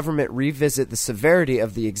that our government revisit the severity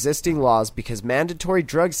of the existing laws because mandatory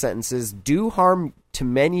drug sentences do harm to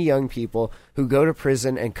many young people who go to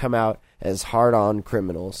prison and come out as hard-on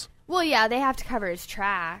criminals. Well, yeah, they have to cover his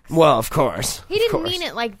tracks. Well, of course. He didn't mean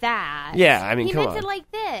it like that. Yeah, I mean, he come meant on. it like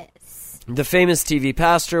this. The famous TV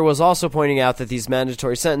pastor was also pointing out that these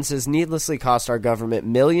mandatory sentences needlessly cost our government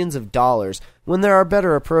millions of dollars when there are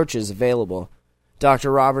better approaches available. Dr.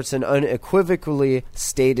 Robertson unequivocally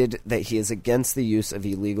stated that he is against the use of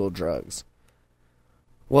illegal drugs.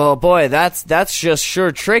 Well, boy, that's just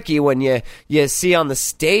sure tricky when you see on the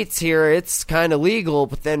states here it's kind of legal,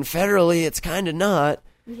 but then federally it's kind of not.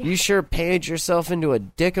 Yeah. You sure paid yourself into a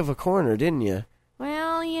dick of a corner, didn't you?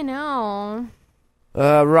 Well, you know.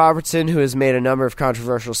 Robertson, who has made a number of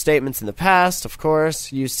controversial statements in the past, of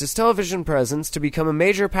course, used his television presence to become a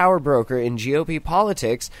major power broker in GOP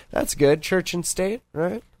politics. That's good. Church and state,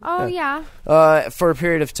 right? Oh, yeah. For a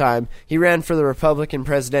period of time. He ran for the Republican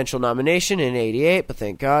presidential nomination in 1988, but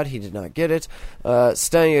thank God he did not get it,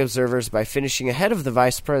 stunning observers by finishing ahead of the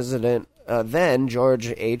vice president, then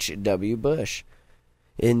George H.W. Bush,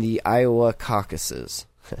 in the Iowa caucuses.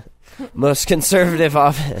 Most conservative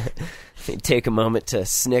take a moment to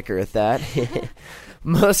snicker at that.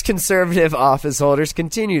 Most conservative office holders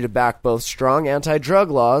continue to back both strong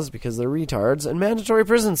anti-drug laws because they're retards and mandatory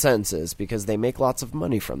prison sentences because they make lots of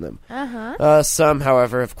money from them. Some,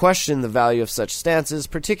 however, have questioned the value of such stances,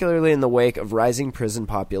 particularly in the wake of rising prison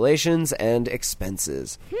populations and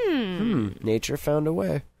expenses. Nature found a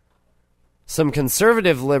way. Some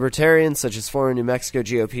conservative libertarians, such as former New Mexico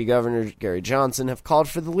GOP Governor Gary Johnson, have called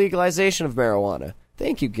for the legalization of marijuana.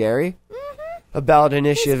 Thank you, Gary. A ballot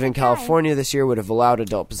initiative in California this year would have allowed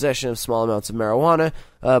adult possession of small amounts of marijuana,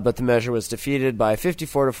 but the measure was defeated by a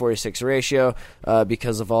 54 to 46 ratio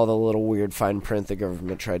because of all the little weird fine print the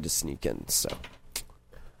government tried to sneak in. So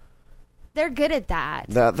They're good at that.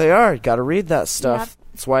 that they are. Got to read that stuff. Yep.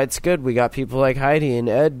 That's why it's good. We got people like Heidi and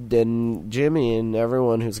Ed and Jimmy and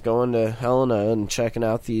everyone who's going to Helena and checking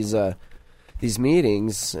out these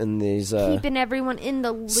meetings and these Keeping everyone in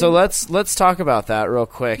the loop. So let's talk about that real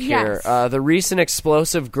quick here. Yes. The recent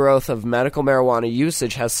explosive growth of medical marijuana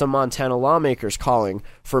usage has some Montana lawmakers calling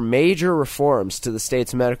for major reforms to the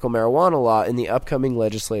state's medical marijuana law in the upcoming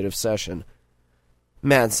legislative session.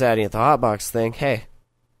 Matt Sadie at the Hotbox thing, hey,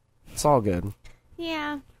 it's all good.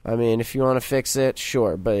 Yeah. I mean, if you want to fix it,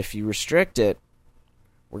 sure. But if you restrict it,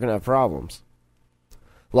 we're going to have problems.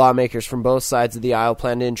 Lawmakers from both sides of the aisle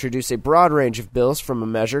plan to introduce a broad range of bills, from a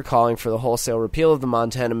measure calling for the wholesale repeal of the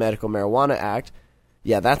Montana Medical Marijuana Act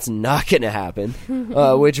Yeah, that's not going to happen,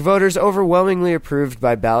 which voters overwhelmingly approved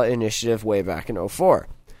by ballot initiative way back in 2004,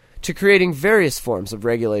 to creating various forms of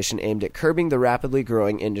regulation aimed at curbing the rapidly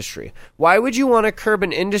growing industry. Why would you want to curb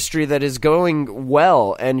an industry that is going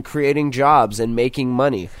well and creating jobs and making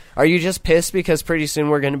money? Are you just pissed because pretty soon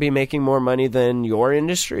we're going to be making more money than your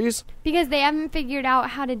industries? Because they haven't figured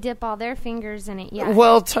out how to dip all their fingers in it yet.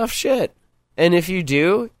 Well, tough shit. And if you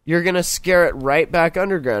do, you're going to scare it right back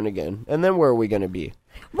underground again. And then where are we going to be?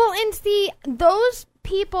 Well, and see, those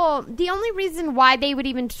people, the only reason why they would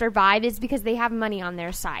even survive is because they have money on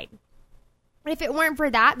their side. If it weren't for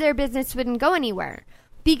that, their business wouldn't go anywhere.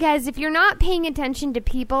 Because if you're not paying attention to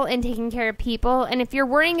people and taking care of people, and if you're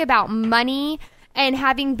worrying about money and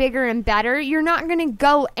having bigger and better, you're not going to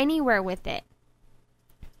go anywhere with it.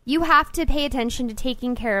 You have to pay attention to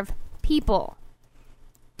taking care of people.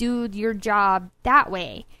 Do your job that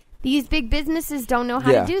way. These big businesses don't know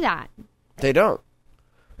how to do that. They don't.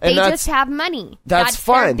 They just have money. That's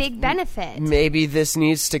fine. Their big benefit. Maybe this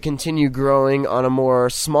needs to continue growing on a more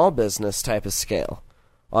small business type of scale,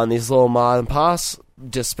 on these little mom and pop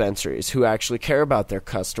dispensaries who actually care about their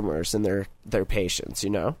customers and their patients, you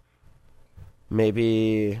know?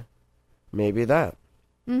 Maybe that.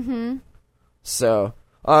 Mm-hmm. So,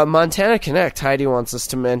 Montana Connect, Heidi wants us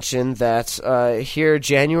to mention that here,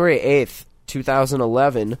 January 8th,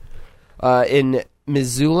 2011, in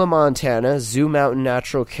Missoula, Montana, Zoo Mountain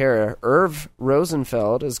Natural Care, Irv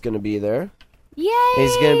Rosenfeld is going to be there. Yay!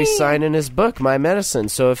 He's going to be signing his book, My Medicine.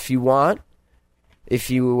 So if you wanted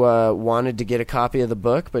to get a copy of the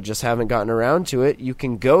book but just haven't gotten around to it, you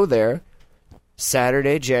can go there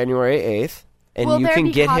Saturday, January 8th, and Will you there can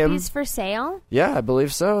be get him. copies for sale? Yeah, I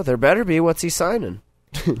believe so. There better be. What's he signing?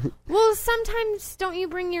 Well, sometimes don't you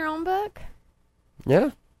bring your own book?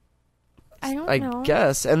 Yeah. I know.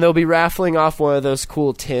 Guess. And they'll be raffling off one of those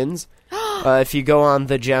cool tins. If you go on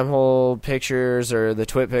the Jamhole Pictures or the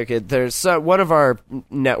TwitPic, there's one of our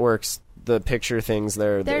networks, the picture things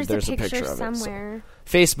there. There's a picture of somewhere. it.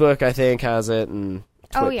 So, Facebook, I think, has it. And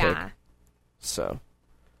TwitPic. Oh, yeah. So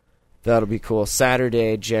that'll be cool.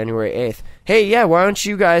 Saturday, January 8th. Hey, yeah, why don't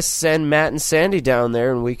you guys send Matt and Sandy down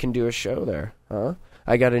there and we can do a show there, huh?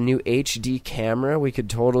 I got a new HD camera. We could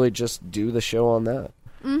totally just do the show on that.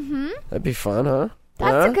 Mm-hmm. That'd be fun, huh?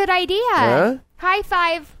 That's a good idea. Yeah? High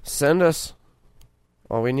five. Send us.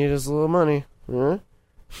 All we need is a little money. Huh?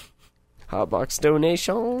 Hotbox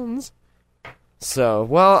donations. So,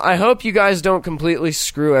 well, I hope you guys don't completely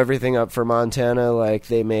screw everything up for Montana like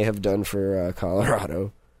they may have done for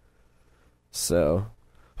Colorado. So,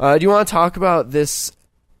 do you want to talk about this?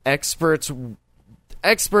 Experts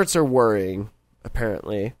are worrying,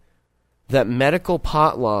 apparently, that medical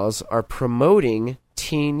pot laws are promoting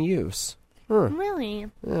teen use. Huh. Really?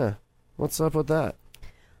 Yeah. What's up with that?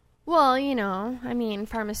 Well,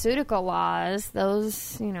 pharmaceutical laws,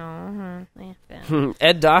 those,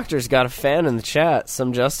 Ed Doctor's got a fan in the chat.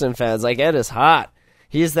 Some Justin fans. Like, Ed is hot.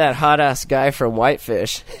 He's that hot-ass guy from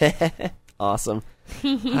Whitefish. Awesome.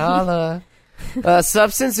 Holla.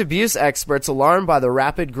 Substance abuse experts, alarmed by the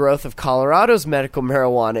rapid growth of Colorado's medical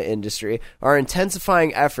marijuana industry, are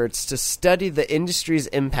intensifying efforts to study the industry's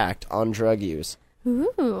impact on drug use.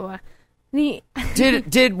 Ooh.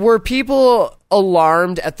 Were people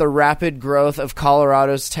alarmed at the rapid growth of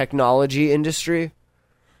Colorado's technology industry?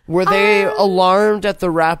 Were they alarmed at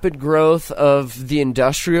the rapid growth of the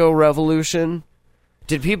Industrial Revolution?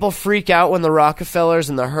 Did people freak out when the Rockefellers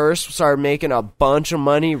and the Hearst started making a bunch of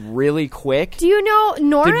money really quick? Do you know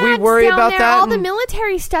NORAD's Did we worry down about there? that? All the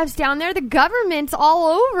military stuff's down there. The government's all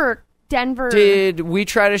over Denver. Did we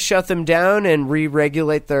try to shut them down and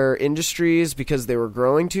re-regulate their industries because they were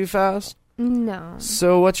growing too fast? No.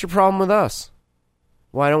 So what's your problem with us?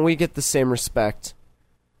 Why don't we get the same respect?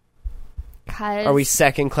 Are we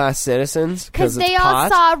second-class citizens? Because they all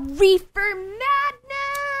saw Reefer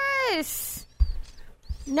Madness.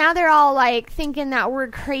 Now they're all thinking that we're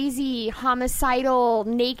crazy, homicidal,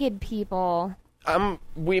 naked people.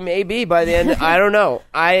 We may be by the end. I don't know.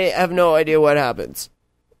 I have no idea what happens.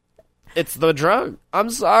 It's the drug. I'm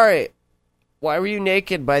sorry. Why were you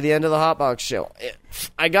naked by the end of the Hotbox show?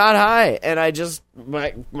 I got high, and I just...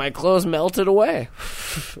 My clothes melted away.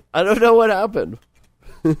 I don't know what happened.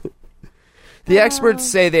 The experts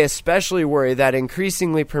say they especially worry that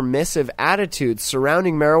increasingly permissive attitudes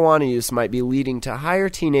surrounding marijuana use might be leading to higher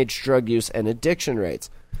teenage drug use and addiction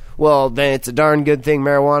rates. Well, then it's a darn good thing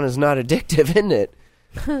marijuana is not addictive, isn't it?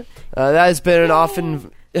 That has been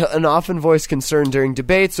an often voiced concern during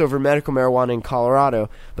debates over medical marijuana in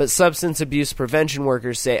Colorado, but substance abuse prevention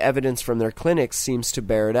workers say evidence from their clinics seems to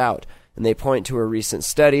bear it out. and they point to a recent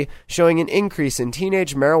study showing an increase in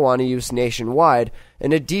teenage marijuana use nationwide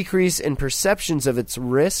and a decrease in perceptions of its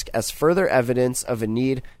risk as further evidence of a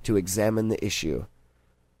need to examine the issue.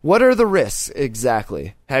 What are the risks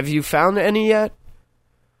exactly? Have you found any yet?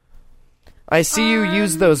 I see you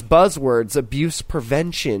use those buzzwords, abuse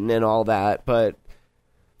prevention and all that, but...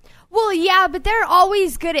 Well, yeah, but they're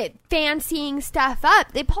always good at fancying stuff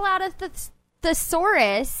up. They pull out a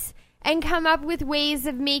thesaurus and come up with ways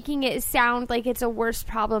of making it sound like it's a worse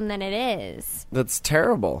problem than it is. That's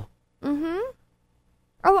terrible. Mm-hmm.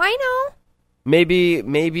 Oh, I know.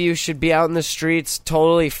 Maybe you should be out in the streets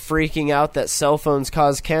totally freaking out that cell phones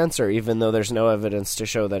cause cancer, even though there's no evidence to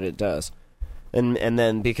show that it does. And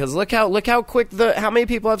then because look how quick how many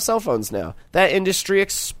people have cell phones now. That industry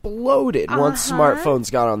exploded once smartphones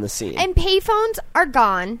got on the scene. And payphones are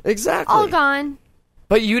gone. Exactly. All gone.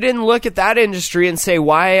 But you didn't look at that industry and say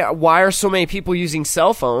why are so many people using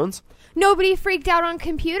cell phones? Nobody freaked out on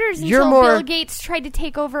computers until Bill Gates tried to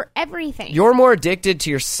take over everything. You're more addicted to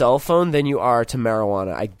your cell phone than you are to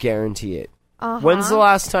marijuana. I guarantee it. When's the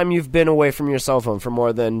last time you've been away from your cell phone for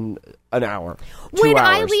more than an hour? 2 When hours?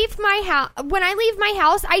 I leave my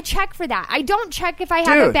house, I check for that. I don't check if I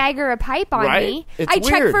have a bag or a pipe on me. It's I weird.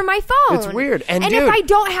 check for my phone. It's weird. And if dude, I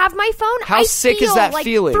don't have my phone, how sick is that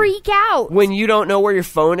feeling? Freak out when you don't know where your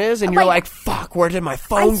phone is and you're like, "Fuck, where did my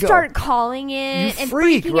phone go?" I start calling it. You and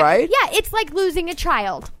freak, freaking out. right? Yeah, it's like losing a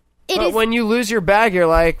child. But when you lose your bag, you're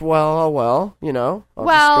like, well, you know.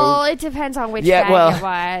 Well, it depends on which bag it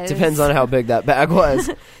was. Depends on how big that bag was.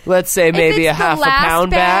 Let's say maybe a half a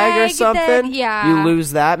pound bag or something. Then, yeah. You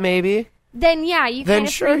lose that maybe. Then yeah, you kind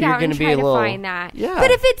of freak out and try to find that. Yeah. But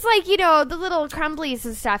if it's like, the little crumblies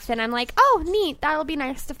and stuff, then I'm like, oh, neat, that'll be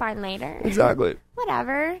nice to find later. Exactly.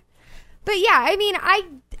 Whatever. But yeah, I mean,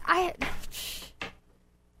 I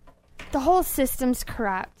the whole system's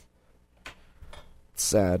corrupt. It's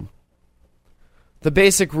sad. The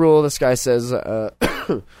basic rule, this guy says,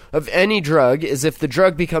 of any drug is if the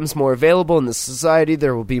drug becomes more available in the society,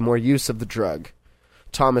 there will be more use of the drug.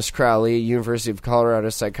 Thomas Crowley, University of Colorado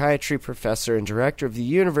psychiatry professor and director of the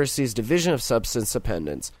university's Division of Substance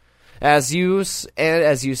Dependence. As use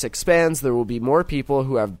expands, there will be more people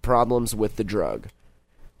who have problems with the drug.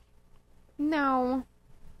 No.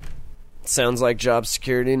 Sounds like job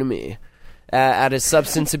security to me. At his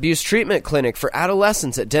substance abuse treatment clinic for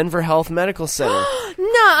adolescents at Denver Health Medical Center.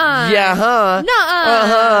 Nuh-uh. Yeah, huh?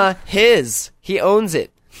 Nuh-uh. He owns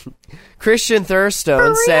it. Christian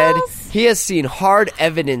Thurstone said he has seen hard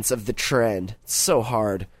evidence of the trend. It's so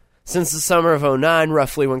hard. Since the summer of 2009,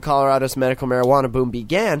 roughly when Colorado's medical marijuana boom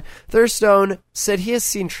began, Thurstone said he has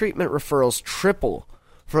seen treatment referrals triple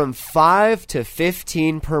from 5 to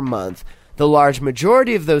 15 per month. The large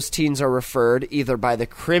majority of those teens are referred either by the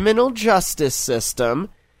criminal justice system.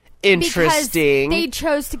 Interesting. Because they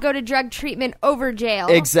chose to go to drug treatment over jail.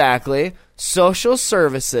 Exactly. Social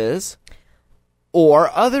services or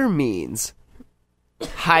other means.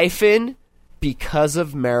 Because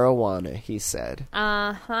of marijuana, he said.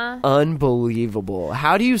 Uh-huh. Unbelievable.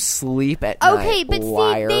 How do you sleep at night, Okay, but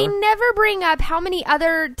liar? see, they never bring up how many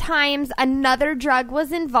other times another drug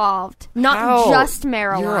was involved. Not just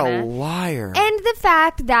marijuana. You're a liar. And the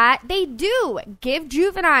fact that they do give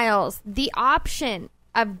juveniles the option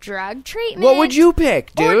of drug treatment. What would you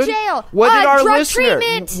pick, dude? Or jail. What did our drug listener...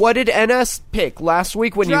 treatment. What did NS pick last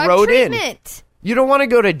week when Drug he wrote treatment. in? You don't want to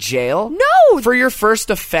go to jail? No! For your first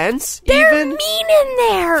offense, They're even? mean in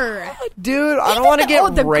there. Dude, I don't want to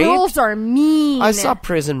get the raped. girls are mean. I saw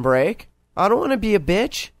Prison Break. I don't want to be a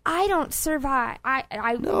bitch. I don't survive.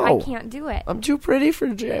 I No. can't do it. I'm too pretty for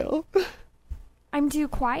jail. I'm too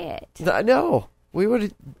quiet. No. We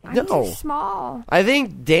would... I'm No. too small. I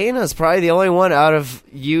think Dana's probably the only one out of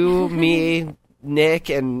you, me, Nick,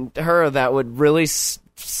 and her that would really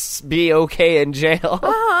be okay in jail.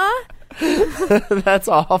 Uh-huh. That's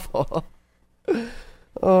awful.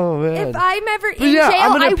 Oh, man. If I'm ever in yeah,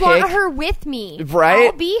 jail, I pick- want her with me. Right?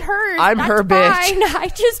 I'll be hers. I'm That's her bitch. fine. I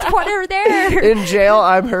just want her there. In jail,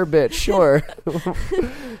 I'm her bitch, sure.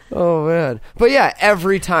 Oh, man. But yeah,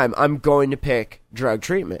 every time I'm going to pick drug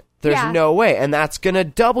treatment. There's no way. And that's going to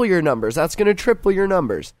double your numbers. That's going to triple your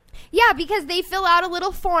numbers. Yeah, because they fill out a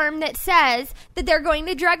little form that says that they're going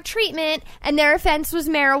to drug treatment and their offense was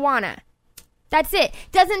marijuana. That's it.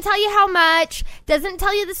 Doesn't tell you how much, doesn't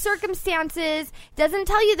tell you the circumstances, doesn't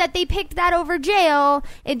tell you that they picked that over jail.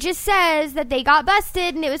 It just says that they got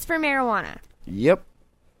busted and it was for marijuana. Yep.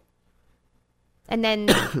 And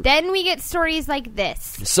then we get stories like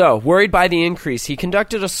this. So, worried by the increase, he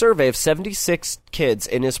conducted a survey of 76 kids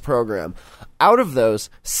in his program. Out of those,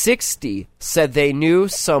 60 said they knew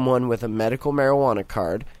someone with a medical marijuana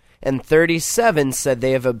card, and 37 said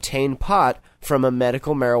they have obtained pot from a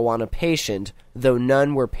medical marijuana patient, though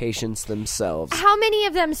none were patients themselves. How many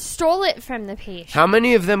of them stole it from the patient? How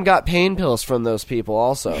many of them got pain pills from those people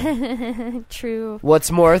also? True.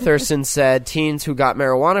 What's more, Thurston said teens who got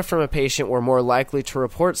marijuana from a patient were more likely to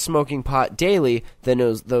report smoking pot daily than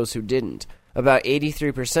those who didn't. About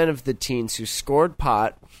 83% of the teens who scored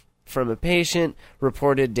pot from a patient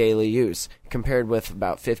reported daily use, compared with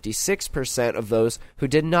about 56% of those who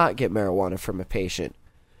did not get marijuana from a patient.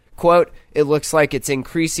 Quote, "It looks like it's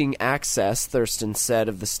increasing access," Thurston said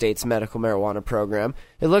of the state's medical marijuana program.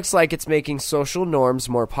 "It looks like it's making social norms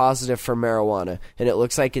more positive for marijuana, and it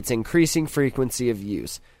looks like it's increasing frequency of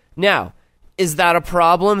use." Now, is that a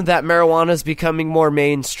problem that marijuana is becoming more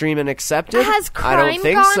mainstream and accepted? Has crime I don't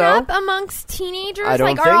think gone so. up amongst teenagers? I don't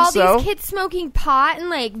like, think are all so. these kids smoking pot and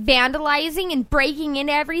like vandalizing and breaking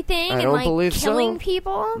into everything I and don't like believe killing so.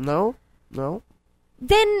 people? No.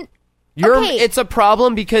 Then Okay. It's a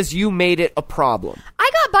problem because you made it a problem.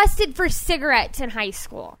 I got busted for cigarettes in high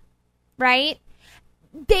school, right?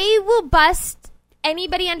 They will bust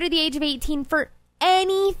anybody under the age of 18 for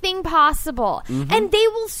anything possible. And they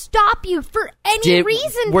will stop you for any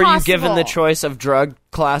reason Were possible. you given the choice of drug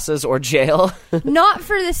classes or jail? Not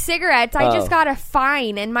for the cigarettes. I Oh. just got a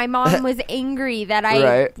fine, and my mom was angry that I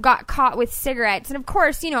Right. got caught with cigarettes. And of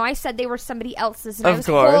course, I said they were somebody else's, and I Of was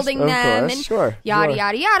course, holding of them, course, and sure, yada, sure.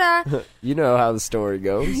 yada, yada. You know how the story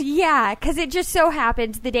goes. Yeah, because it just so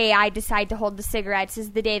happens the day I decide to hold the cigarettes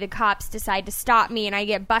is the day the cops decide to stop me, and I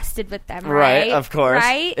get busted with them, right? Of course.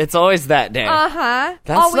 Right? It's always that day. Uh-huh.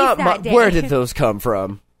 That's Always not that day. Where did those come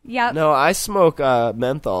from? Yep. No, I smoke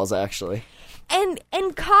menthols, actually.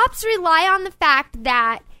 And cops rely on the fact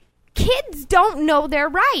that kids don't know their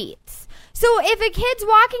rights. So if a kid's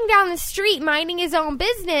walking down the street minding his own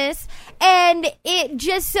business and it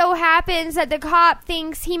just so happens that the cop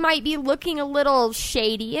thinks he might be looking a little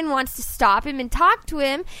shady and wants to stop him and talk to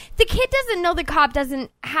him, the kid doesn't know the cop doesn't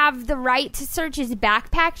have the right to search his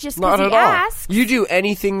backpack just because Not he at all. asks. You do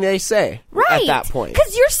anything they say Right. at that point.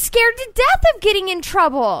 Because you're scared to death of getting in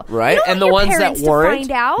trouble. Right? You don't And the want your ones that parents to weren't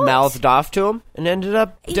find out. mouthed off to him and ended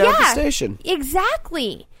up down at the station.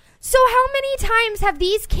 Exactly. So how many times have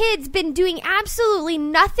these kids been doing absolutely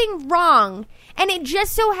nothing wrong, and it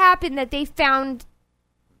just so happened that they found,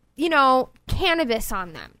 cannabis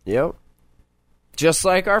on them? Yep. Just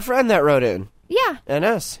like our friend that wrote in. Yeah,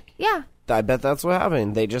 NS. yeah. I bet that's what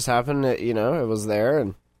happened. They just happened to, it was there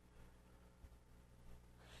and...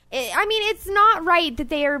 It's not right that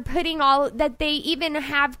they are that they even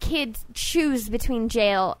have kids choose between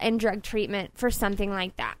jail and drug treatment for something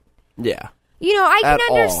like that. Yeah. I can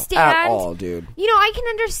At understand. At all, dude. I can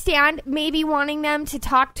understand maybe wanting them to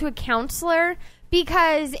talk to a counselor,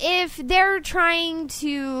 because if they're trying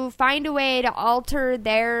to find a way to alter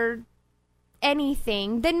their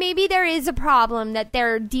anything, then maybe there is a problem that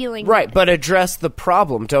they're dealing with. Right, but address the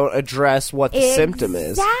problem. Don't address what the symptom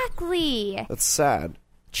is. Exactly. That's sad.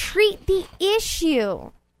 Treat the issue,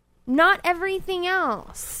 not everything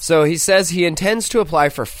else. So he says he intends to apply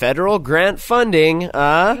for federal grant funding.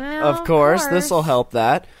 Of course. This will help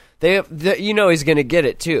that. He's going to get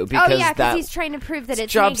it too, because because he's trying to prove that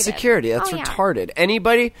it's job negative. security. That's Oh, yeah. retarded.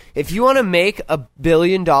 Anybody, if you want to make $1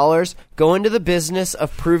 billion, go into the business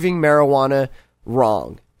of proving marijuana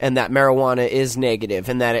wrong, and that marijuana is negative,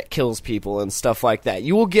 and that it kills people and stuff like that.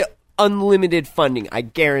 You will get unlimited funding. I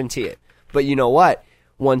guarantee it. But you know what?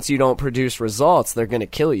 Once you don't produce results, they're going to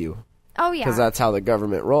kill you. Oh, yeah. Because that's how the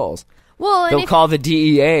government rolls. Well, and They'll call the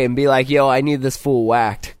DEA and be like, yo, I need this fool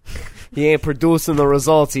whacked. He ain't producing the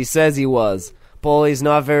results he says he was. Paulie's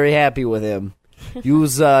not very happy with him.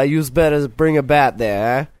 You's better bring a bat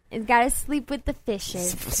there, He's got to sleep with the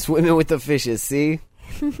fishes. huh? Swimming with the fishes, see?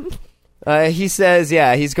 He says,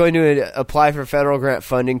 he's going to apply for federal grant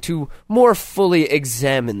funding to more fully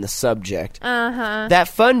examine the subject. Uh-huh. That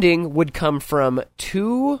funding would come from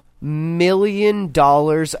 $2 million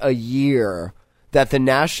a year that the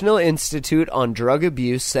National Institute on Drug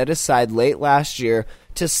Abuse set aside late last year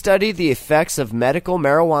to study the effects of medical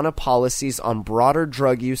marijuana policies on broader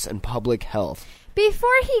drug use and public health. Before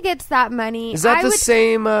he gets that money, Is that I the would,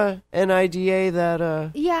 same NIDA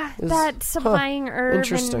that... Yeah, is- that's supplying herb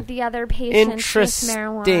interesting. and the other patients with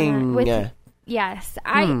marijuana. Interesting. Yes,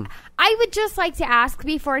 I would just like to ask,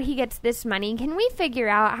 before he gets this money, can we figure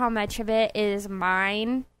out how much of it is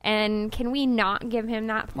mine, and can we not give him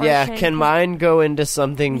that portion? Yeah, can mine go into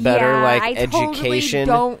something better, like I education? I totally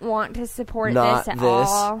don't want to support Not this at this.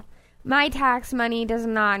 all. My tax money does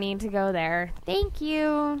not need to go there. Thank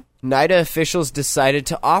you. NIDA officials decided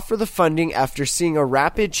to offer the funding after seeing a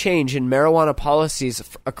rapid change in marijuana policies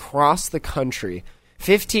across the country.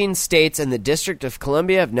 15 states and the District of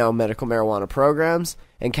Columbia have now medical marijuana programs,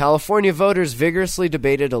 and California voters vigorously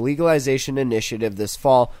debated a legalization initiative this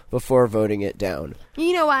fall before voting it down.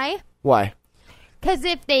 You know why? Why? Because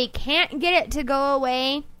if they can't get it to go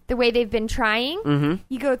away the way they've been trying,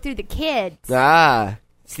 you go through the kids. Ah,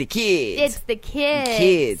 it's the kids. It's the kids.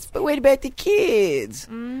 Kids. But wait about the kids.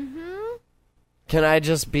 Can I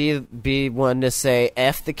just be one to say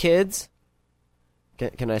F the kids?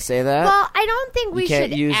 Can I say that? Well, I don't think we You can't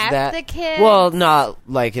should use F that. the kids. Well, not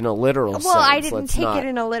like in a literal sense. Well, I didn't Let's take not. it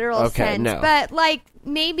in a literal Okay, sense. no. But, like,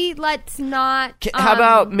 maybe let's not... How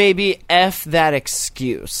about maybe F that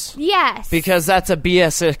excuse? Yes. Because that's a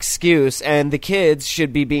BS excuse, and the kids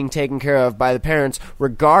should be being taken care of by the parents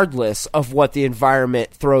regardless of what the environment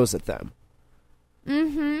throws at them.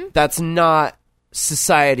 Mm-hmm. That's not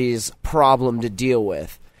society's problem to deal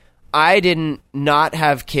with. I didn't not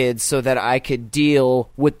have kids so that I could deal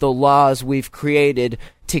with the laws we've created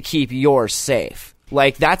to keep yours safe.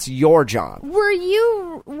 Like, that's your job. Were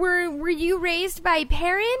you raised by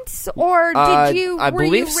parents, or were you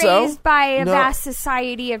believe so. raised by a No. vast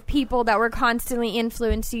society of people that were constantly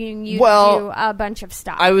influencing you Well, to do a bunch of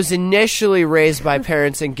stuff? I was initially raised by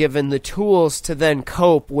parents and given the tools to then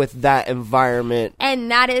cope with that environment. and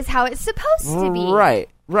that is how it's supposed to be. Right.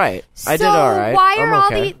 I did all right. Why are I'm all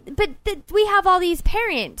okay. these? But we have all these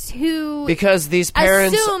parents who Because these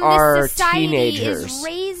parents assume are this society teenagers. is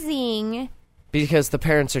raising. Because the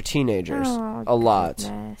parents are teenagers Oh, a lot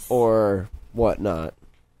goodness. or whatnot.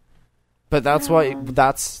 But that's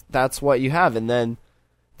what you have, and then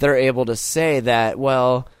they're able to say that,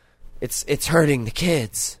 well, it's hurting the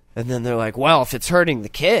kids, and then they're like, well, if it's hurting the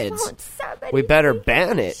kids, Won't somebody we better take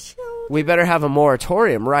ban the it. children? We better have a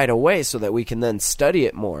moratorium right away so that we can then study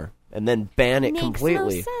it more and then ban it Makes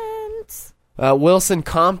completely. No sense. Wilson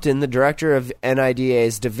Compton, the director of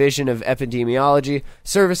NIDA's Division of Epidemiology,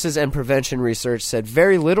 Services and Prevention Research, said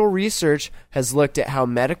very little research has looked at how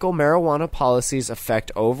medical marijuana policies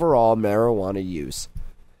affect overall marijuana use.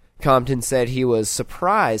 Compton said he was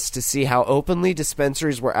surprised to see how openly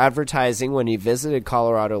dispensaries were advertising when he visited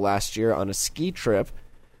Colorado last year on a ski trip.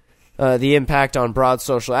 The impact on broad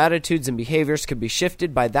social attitudes and behaviors could be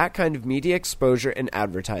shifted by that kind of media exposure and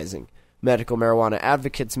advertising. Medical marijuana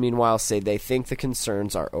advocates, meanwhile, say they think the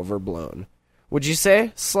concerns are overblown. Would you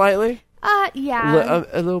say slightly? Yeah.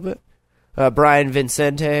 A little bit? Brian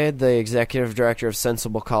Vincente, the executive director of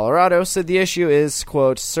Sensible Colorado, said the issue is,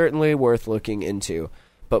 quote, certainly worth looking into,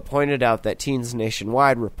 but pointed out that teens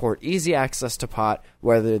nationwide report easy access to pot,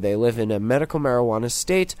 whether they live in a medical marijuana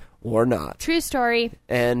state or not. True story.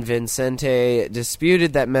 And Vincente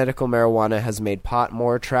disputed that medical marijuana has made pot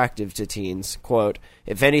more attractive to teens. Quote,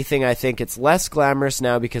 if anything, I think it's less glamorous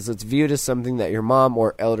now because it's viewed as something that your mom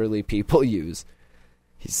or elderly people use,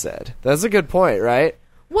 he said. That's a good point, right?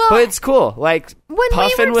 Well, But it's cool. Like, when we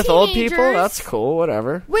puffing were with old people, teenagers- that's cool,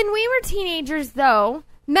 whatever. when we were teenagers, though,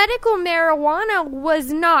 medical marijuana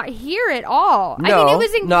was not here at all. No, I mean, it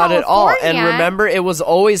was in not California. at all. And remember, it was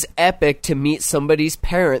always epic to meet somebody's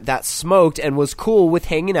parent that smoked and was cool with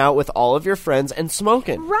hanging out with all of your friends and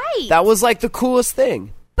smoking. Right. That was like the coolest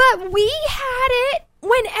thing. But we had it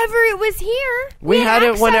whenever it was here. We had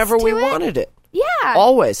it access whenever we to it. wanted it. Yeah.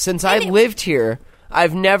 Always. Since I And it- lived here,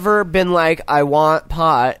 I've never been like, I want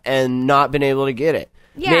pot and not been able to get it.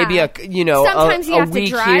 Yeah. Maybe Sometimes a you have to week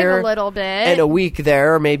drive here a little bit. and a week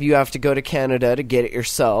there, or maybe you have to go to Canada to get it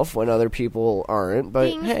yourself when other people aren't. But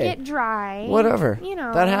Things hey, get dry. whatever. You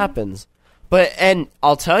know. That happens. But, and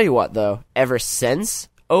I'll tell you what, though, ever since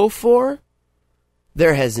 2004,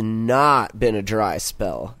 there has not been a dry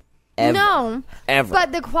spell. Ever. No. Ever.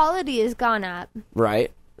 But the quality has gone up.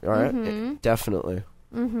 Right? All right. Mm-hmm. Definitely.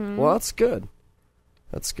 Mm-hmm. Well, that's good.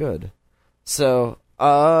 That's good. So,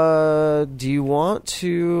 do you want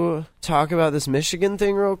to talk about this Michigan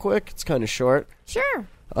thing real quick? It's kind of short. Sure.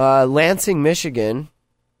 Lansing, Michigan.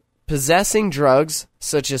 Possessing drugs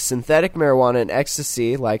such as synthetic marijuana and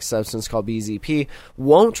ecstasy, like substance called BZP,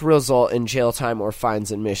 won't result in jail time or fines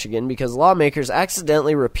in Michigan because lawmakers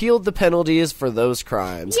accidentally repealed the penalties for those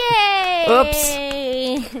crimes. Yay!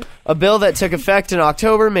 Oops. A bill that took effect in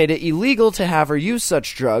October made it illegal to have or use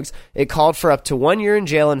such drugs. It called for up to 1 year in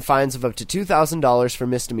jail and fines of up to $2,000 for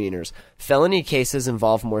misdemeanors. Felony cases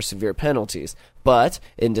involve more severe penalties. But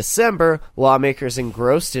in December, lawmakers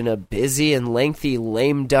engrossed in a busy and lengthy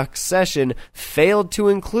lame duck session failed to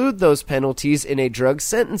include those penalties in a drug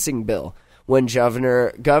sentencing bill. When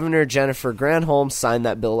Governor Jennifer Granholm signed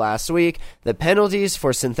that bill last week, the penalties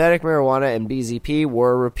for synthetic marijuana and BZP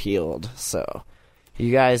were repealed. So,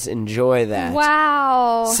 You guys enjoy that.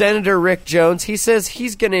 Wow. Senator Rick Jones, he says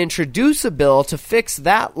he's going to introduce a bill to fix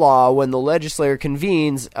that law when the legislature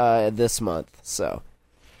convenes this month. So,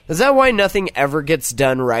 is that why nothing ever gets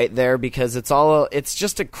done right there? Because it's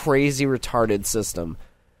just a crazy, retarded system.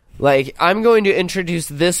 Like, I'm going to introduce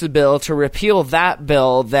this bill to repeal that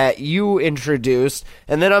bill that you introduced,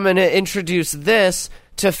 and then I'm going to introduce this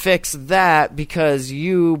to fix that because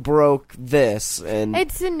you broke this. And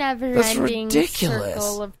It's a never-ending ridiculous.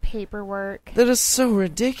 circle of paperwork. that is so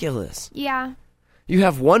ridiculous. Yeah. You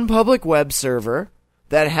have one public web server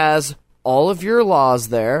that has all of your laws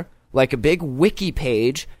there, like a big wiki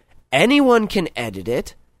page. Anyone can edit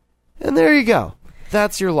it, and there you go.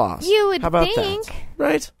 That's your laws. You would How about think. that?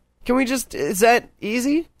 Right? Can we just... Is that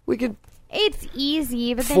easy? We could... It's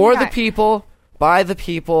easy, but then For you the got- people, by the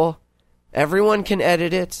people, everyone can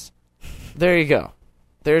edit it. There you go.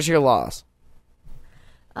 There's your laws.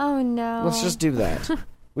 Oh, no. Let's just do that.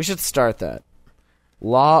 We should start that.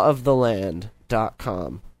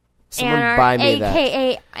 Lawoftheland.com. Someone buy me that.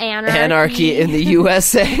 AKA anarchy. Anarchy in the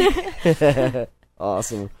USA.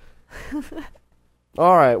 Awesome.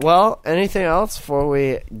 All right. Well, anything else before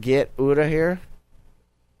we get Uda here?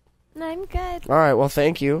 I'm good. All right. Well,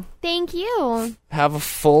 thank you. Thank you. Have a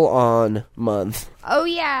full-on month. Oh,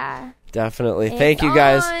 yeah. Definitely. It's Thank you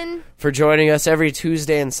guys on. for joining us every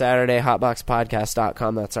Tuesday and Saturday.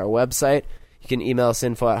 Hotboxpodcast.com. That's our website. You can email us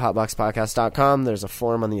info@hotboxpodcast.com. There's a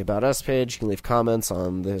form on the About Us page. You can leave comments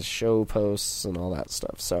on the show posts and all that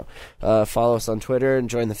stuff. So follow us on Twitter and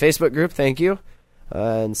join the Facebook group. Thank you.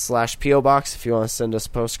 And /PO Box if you want to send us a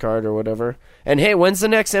postcard or whatever. And hey, when's the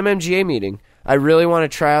next MMGA meeting? I really want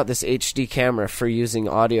to try out this HD camera for using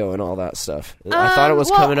audio and all that stuff. I thought it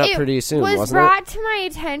was coming up pretty soon, was wasn't brought it? to my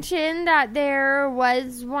attention that there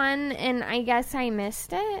was one, and I guess I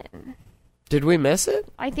missed it. Did we miss it?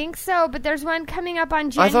 I think so, but there's one coming up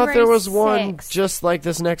on January I thought there was one 6th. just like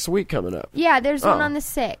this next week coming up. Yeah, there's one Oh. on the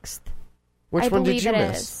 6th. Which I one believe did you it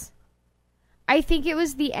miss? is. I think it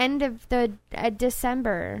was the end of the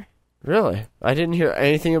December. Really? I didn't hear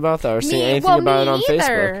anything about that or see anything well, about it me on Facebook.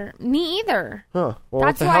 either. Me either. Huh. Well,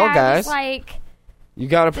 That's what the why hell, I guys? was like, You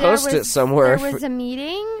got to post there it somewhere. There was a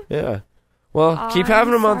meeting. Yeah. Well, keep I'm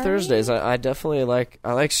having them on sorry. Thursdays. I definitely like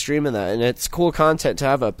streaming that, and it's cool content to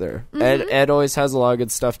have up there. Mm-hmm. Ed always has a lot of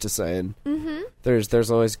good stuff to say, and there's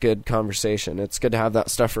always good conversation. It's good to have that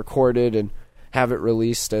stuff recorded and have it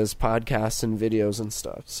released as podcasts and videos and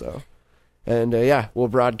stuff. So, and yeah, we'll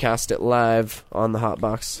broadcast it live on the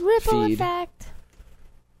Hotbox Ripple feed. effect.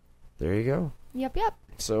 There you go. Yep.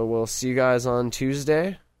 So we'll see you gues on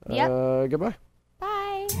Tuesday. Yep. Goodbye.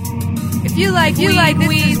 Bye. If you like weed,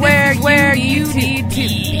 this is where you need to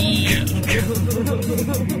be.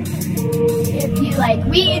 If you like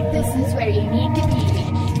weed, this is where you need to be.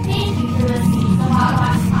 Thank you for listening to the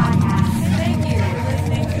Hotbox Podcast. Thank you for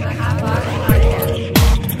listening to the Hotbox Podcast.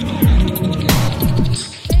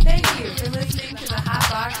 Thank you for listening to the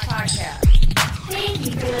Hotbox Podcast. Thank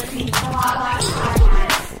you for listening to the Hotbox Podcast.